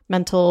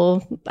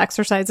mental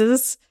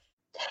exercises?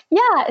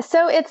 Yeah,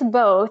 so it's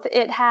both.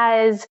 It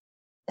has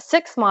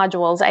 6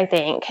 modules, I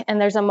think,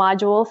 and there's a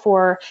module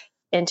for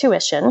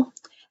intuition,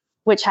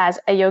 which has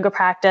a yoga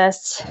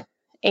practice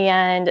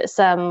and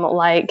some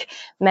like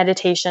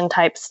meditation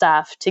type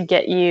stuff to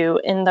get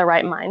you in the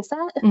right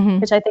mindset,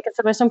 which I think is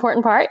the most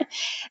important part.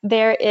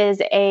 There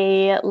is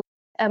a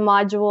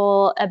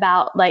module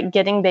about like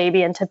getting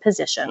baby into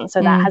position.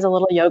 So that has a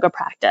little yoga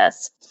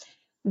practice.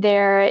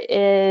 There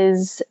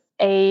is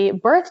a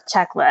birth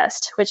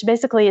checklist, which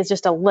basically is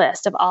just a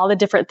list of all the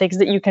different things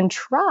that you can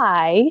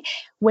try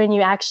when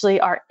you actually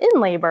are in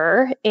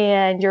labor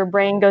and your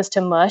brain goes to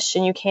mush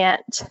and you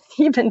can't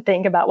even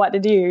think about what to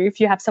do. If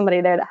you have somebody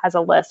there that has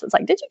a list, it's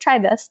like, did you try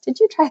this? Did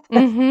you try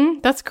this?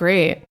 That's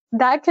great.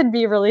 That could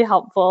be really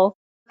helpful.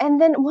 And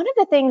then one of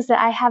the things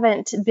that I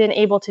haven't been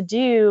able to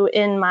do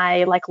in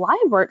my like live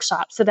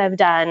workshops that I've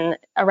done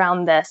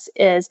around this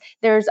is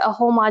there's a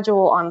whole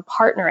module on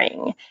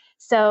partnering.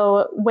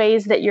 So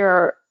ways that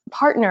your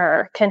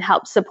partner can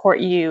help support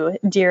you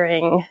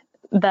during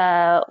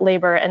the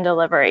labor and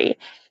delivery.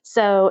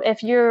 So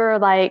if you're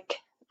like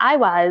I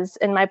was,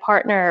 and my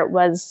partner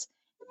was,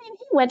 I mean,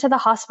 he went to the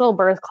hospital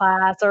birth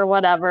class or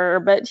whatever,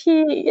 but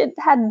he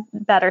had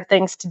better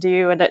things to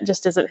do and it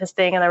just isn't his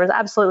thing. And there was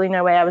absolutely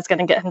no way I was going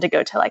to get him to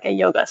go to like a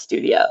yoga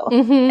studio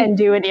and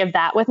do any of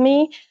that with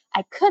me.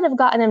 I could have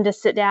gotten him to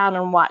sit down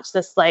and watch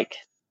this like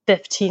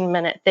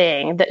 15-minute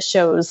thing that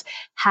shows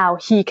how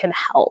he can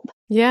help.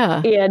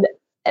 Yeah.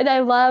 And I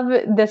love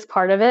this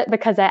part of it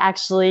because I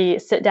actually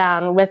sit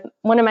down with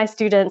one of my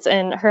students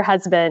and her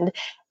husband,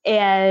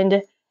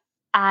 and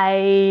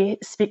I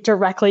speak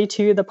directly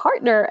to the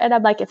partner. And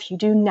I'm like, if you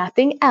do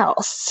nothing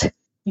else,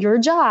 your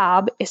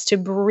job is to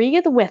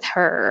breathe with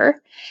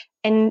her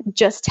and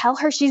just tell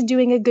her she's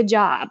doing a good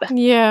job.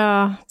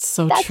 Yeah. It's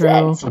so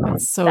true.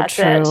 It's so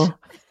true.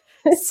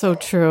 So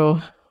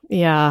true.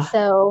 Yeah.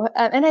 So,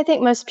 and I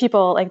think most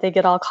people, like, they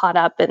get all caught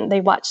up and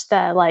they watch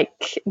the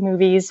like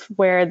movies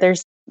where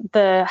there's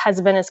the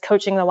husband is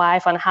coaching the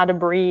wife on how to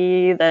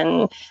breathe,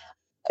 and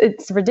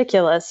it's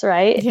ridiculous,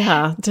 right?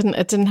 Yeah.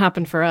 It didn't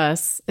happen for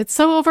us. It's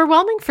so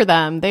overwhelming for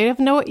them. They have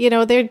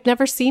they've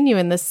never seen you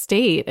in this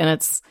state, and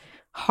it's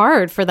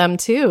hard for them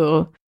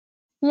too.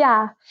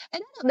 Yeah.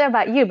 And I don't know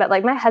about you, but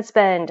like my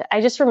husband,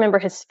 I just remember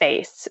his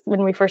face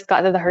when we first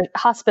got to the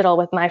hospital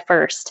with my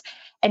first,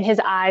 and his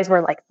eyes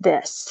were like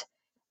this.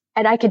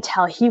 And I could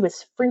tell he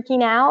was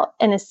freaking out.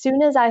 And as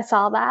soon as I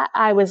saw that,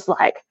 I was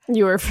like,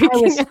 you were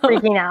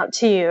freaking out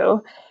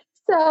too.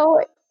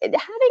 So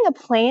having a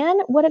plan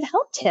would have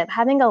helped him.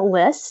 Having a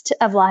list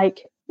of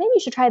like, maybe you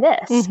should try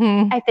this,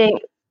 I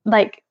think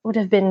like would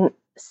have been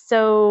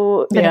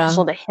so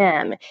beneficial to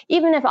him,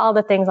 even if all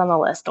the things on the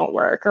list don't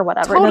work or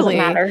whatever. Totally. It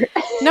doesn't matter.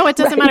 No, it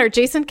doesn't matter.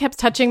 Jason kept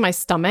touching my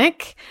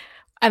stomach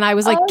And I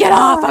was like, get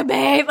off of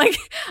me. Like,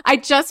 I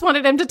just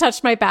wanted him to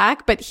touch my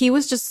back, but he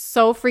was just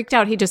so freaked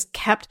out. He just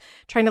kept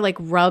trying to like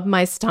rub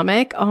my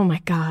stomach. Oh my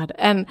God.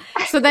 And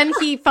so then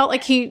he felt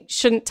like he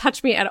shouldn't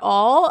touch me at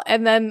all.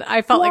 And then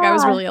I felt like I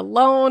was really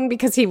alone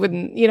because he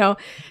wouldn't,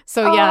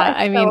 So yeah,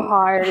 I mean,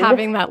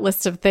 having that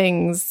list of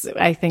things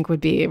I think would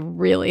be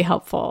really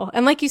helpful.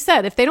 And like you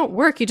said, if they don't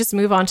work, you just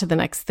move on to the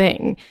next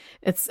thing.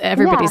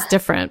 Everybody's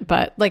different,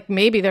 but like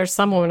maybe there's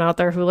some woman out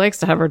there who likes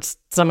to have her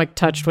stomach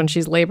touched when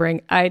she's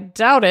laboring. I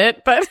doubt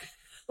it, but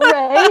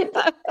right?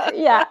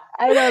 Yeah,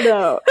 I don't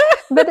know.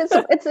 But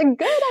it's a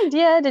good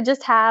idea to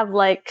just have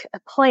like a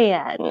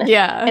plan.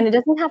 Yeah. And it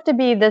doesn't have to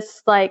be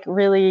this like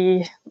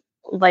really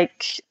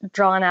like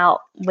drawn out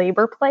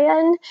labor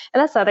plan.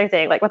 And that's the other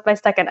thing. Like with my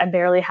second, I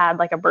barely had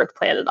like a birth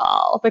plan at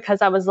all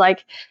because I was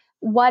like,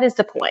 what is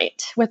the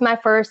point? With my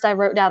first, I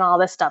wrote down all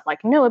this stuff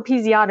like no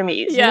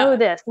episiotomies, no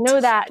this, no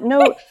that,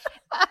 no. You don't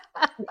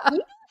have any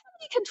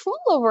control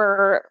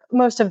over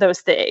most of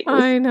those things.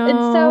 I know. And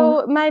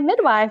so my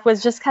midwife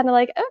was just kind of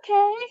like,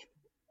 okay.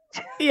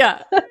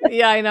 Yeah.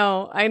 Yeah, I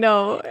know.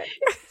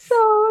 So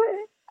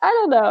I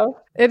don't know.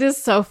 It is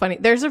so funny.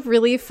 There's a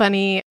really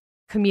funny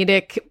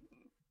comedic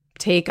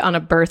take on a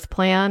birth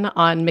plan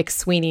on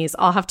McSweeney's.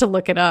 I'll have to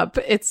look it up.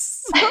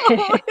 It's so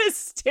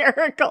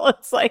hysterical.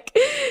 It's like,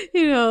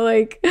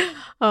 oh,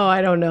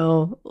 I don't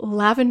know.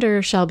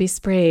 Lavender shall be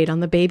sprayed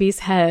on the baby's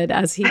head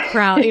as he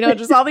crowns,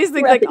 just all these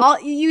things. Right.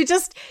 Like you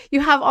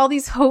have all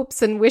these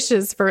hopes and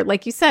wishes for,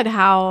 like you said,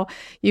 how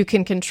you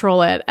can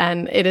control it.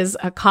 And it is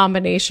a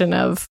combination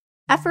of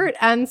effort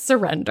and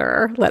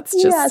surrender, let's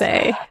just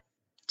say.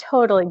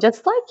 Totally.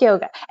 Just like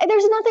yoga. And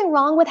there's nothing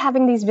wrong with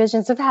having these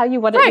visions of how you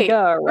want it to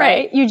go,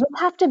 right? You just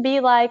have to be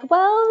like,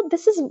 well,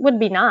 would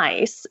be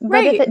nice.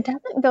 But if it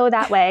doesn't go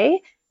that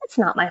way, it's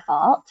not my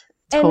fault.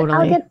 And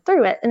I'll get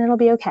through it and it'll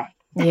be okay.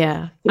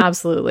 Yeah,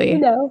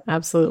 absolutely.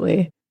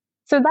 Absolutely.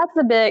 So that's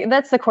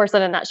the course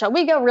in a nutshell.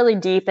 We go really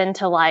deep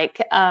into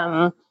like,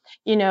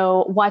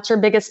 what's your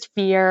biggest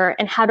fear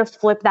and how to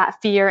flip that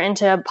fear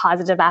into a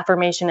positive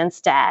affirmation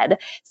instead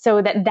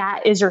so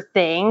that is your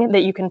thing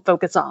that you can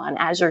focus on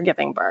as you're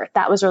giving birth.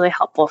 That was really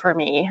helpful for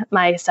me,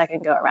 my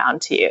second go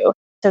around too.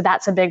 So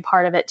that's a big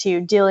part of it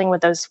too, dealing with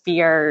those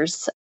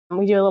fears.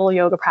 We do a little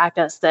yoga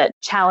practice that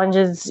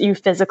challenges you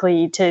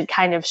physically to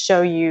kind of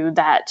show you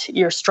that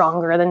you're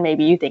stronger than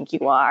maybe you think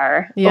you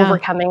are,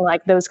 overcoming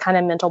like those kind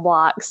of mental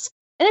blocks.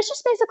 And it's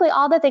just basically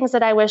all the things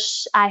that I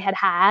wish I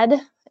had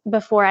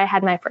before I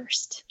had my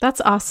first. That's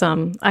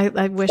awesome.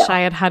 I wish I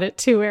had it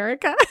too,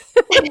 Erica.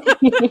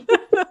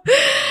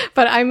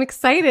 But I'm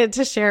excited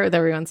to share it with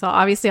everyone. So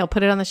obviously I'll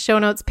put it on the show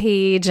notes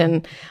page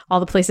and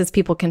all the places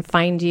people can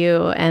find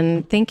you.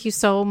 And thank you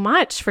so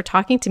much for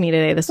talking to me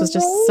today. This was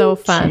just so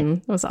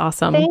fun. It was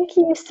awesome. Thank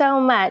you so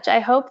much. I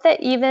hope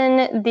that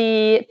even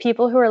the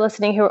people who are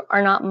listening who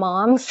are not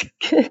moms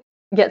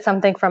get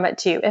something from it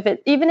too.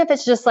 Even if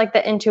it's just like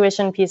the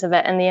intuition piece of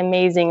it and the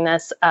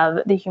amazingness of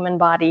the human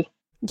body.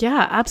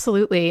 Yeah,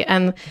 absolutely.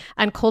 And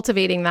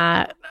cultivating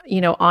that,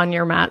 on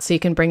your mat so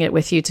you can bring it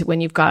with you to when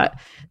you've got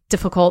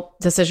difficult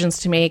decisions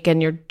to make and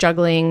you're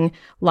juggling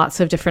lots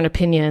of different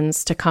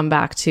opinions to come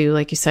back to,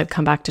 like you said,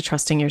 come back to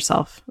trusting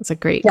yourself. It's a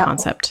great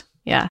concept.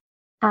 Yeah.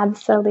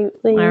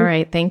 Absolutely. All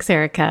right. Thanks,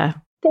 Erica.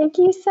 Thank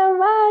you so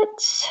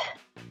much.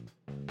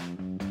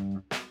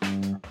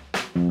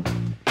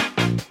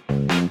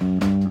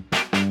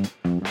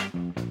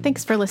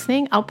 Thanks for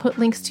listening. I'll put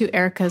links to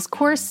Erica's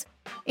course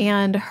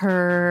and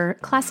her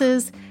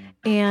classes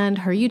and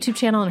her YouTube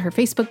channel and her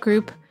Facebook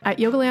group at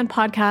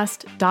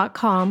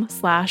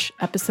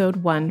yogalandpodcast.com/episode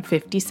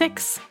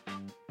 156.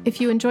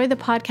 If you enjoy the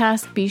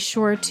podcast, be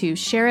sure to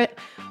share it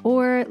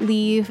or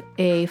leave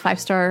a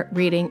 5-star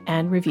rating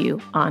and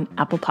review on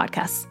Apple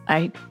Podcasts.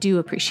 I do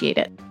appreciate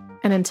it.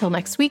 And until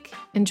next week,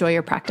 enjoy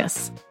your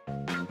practice.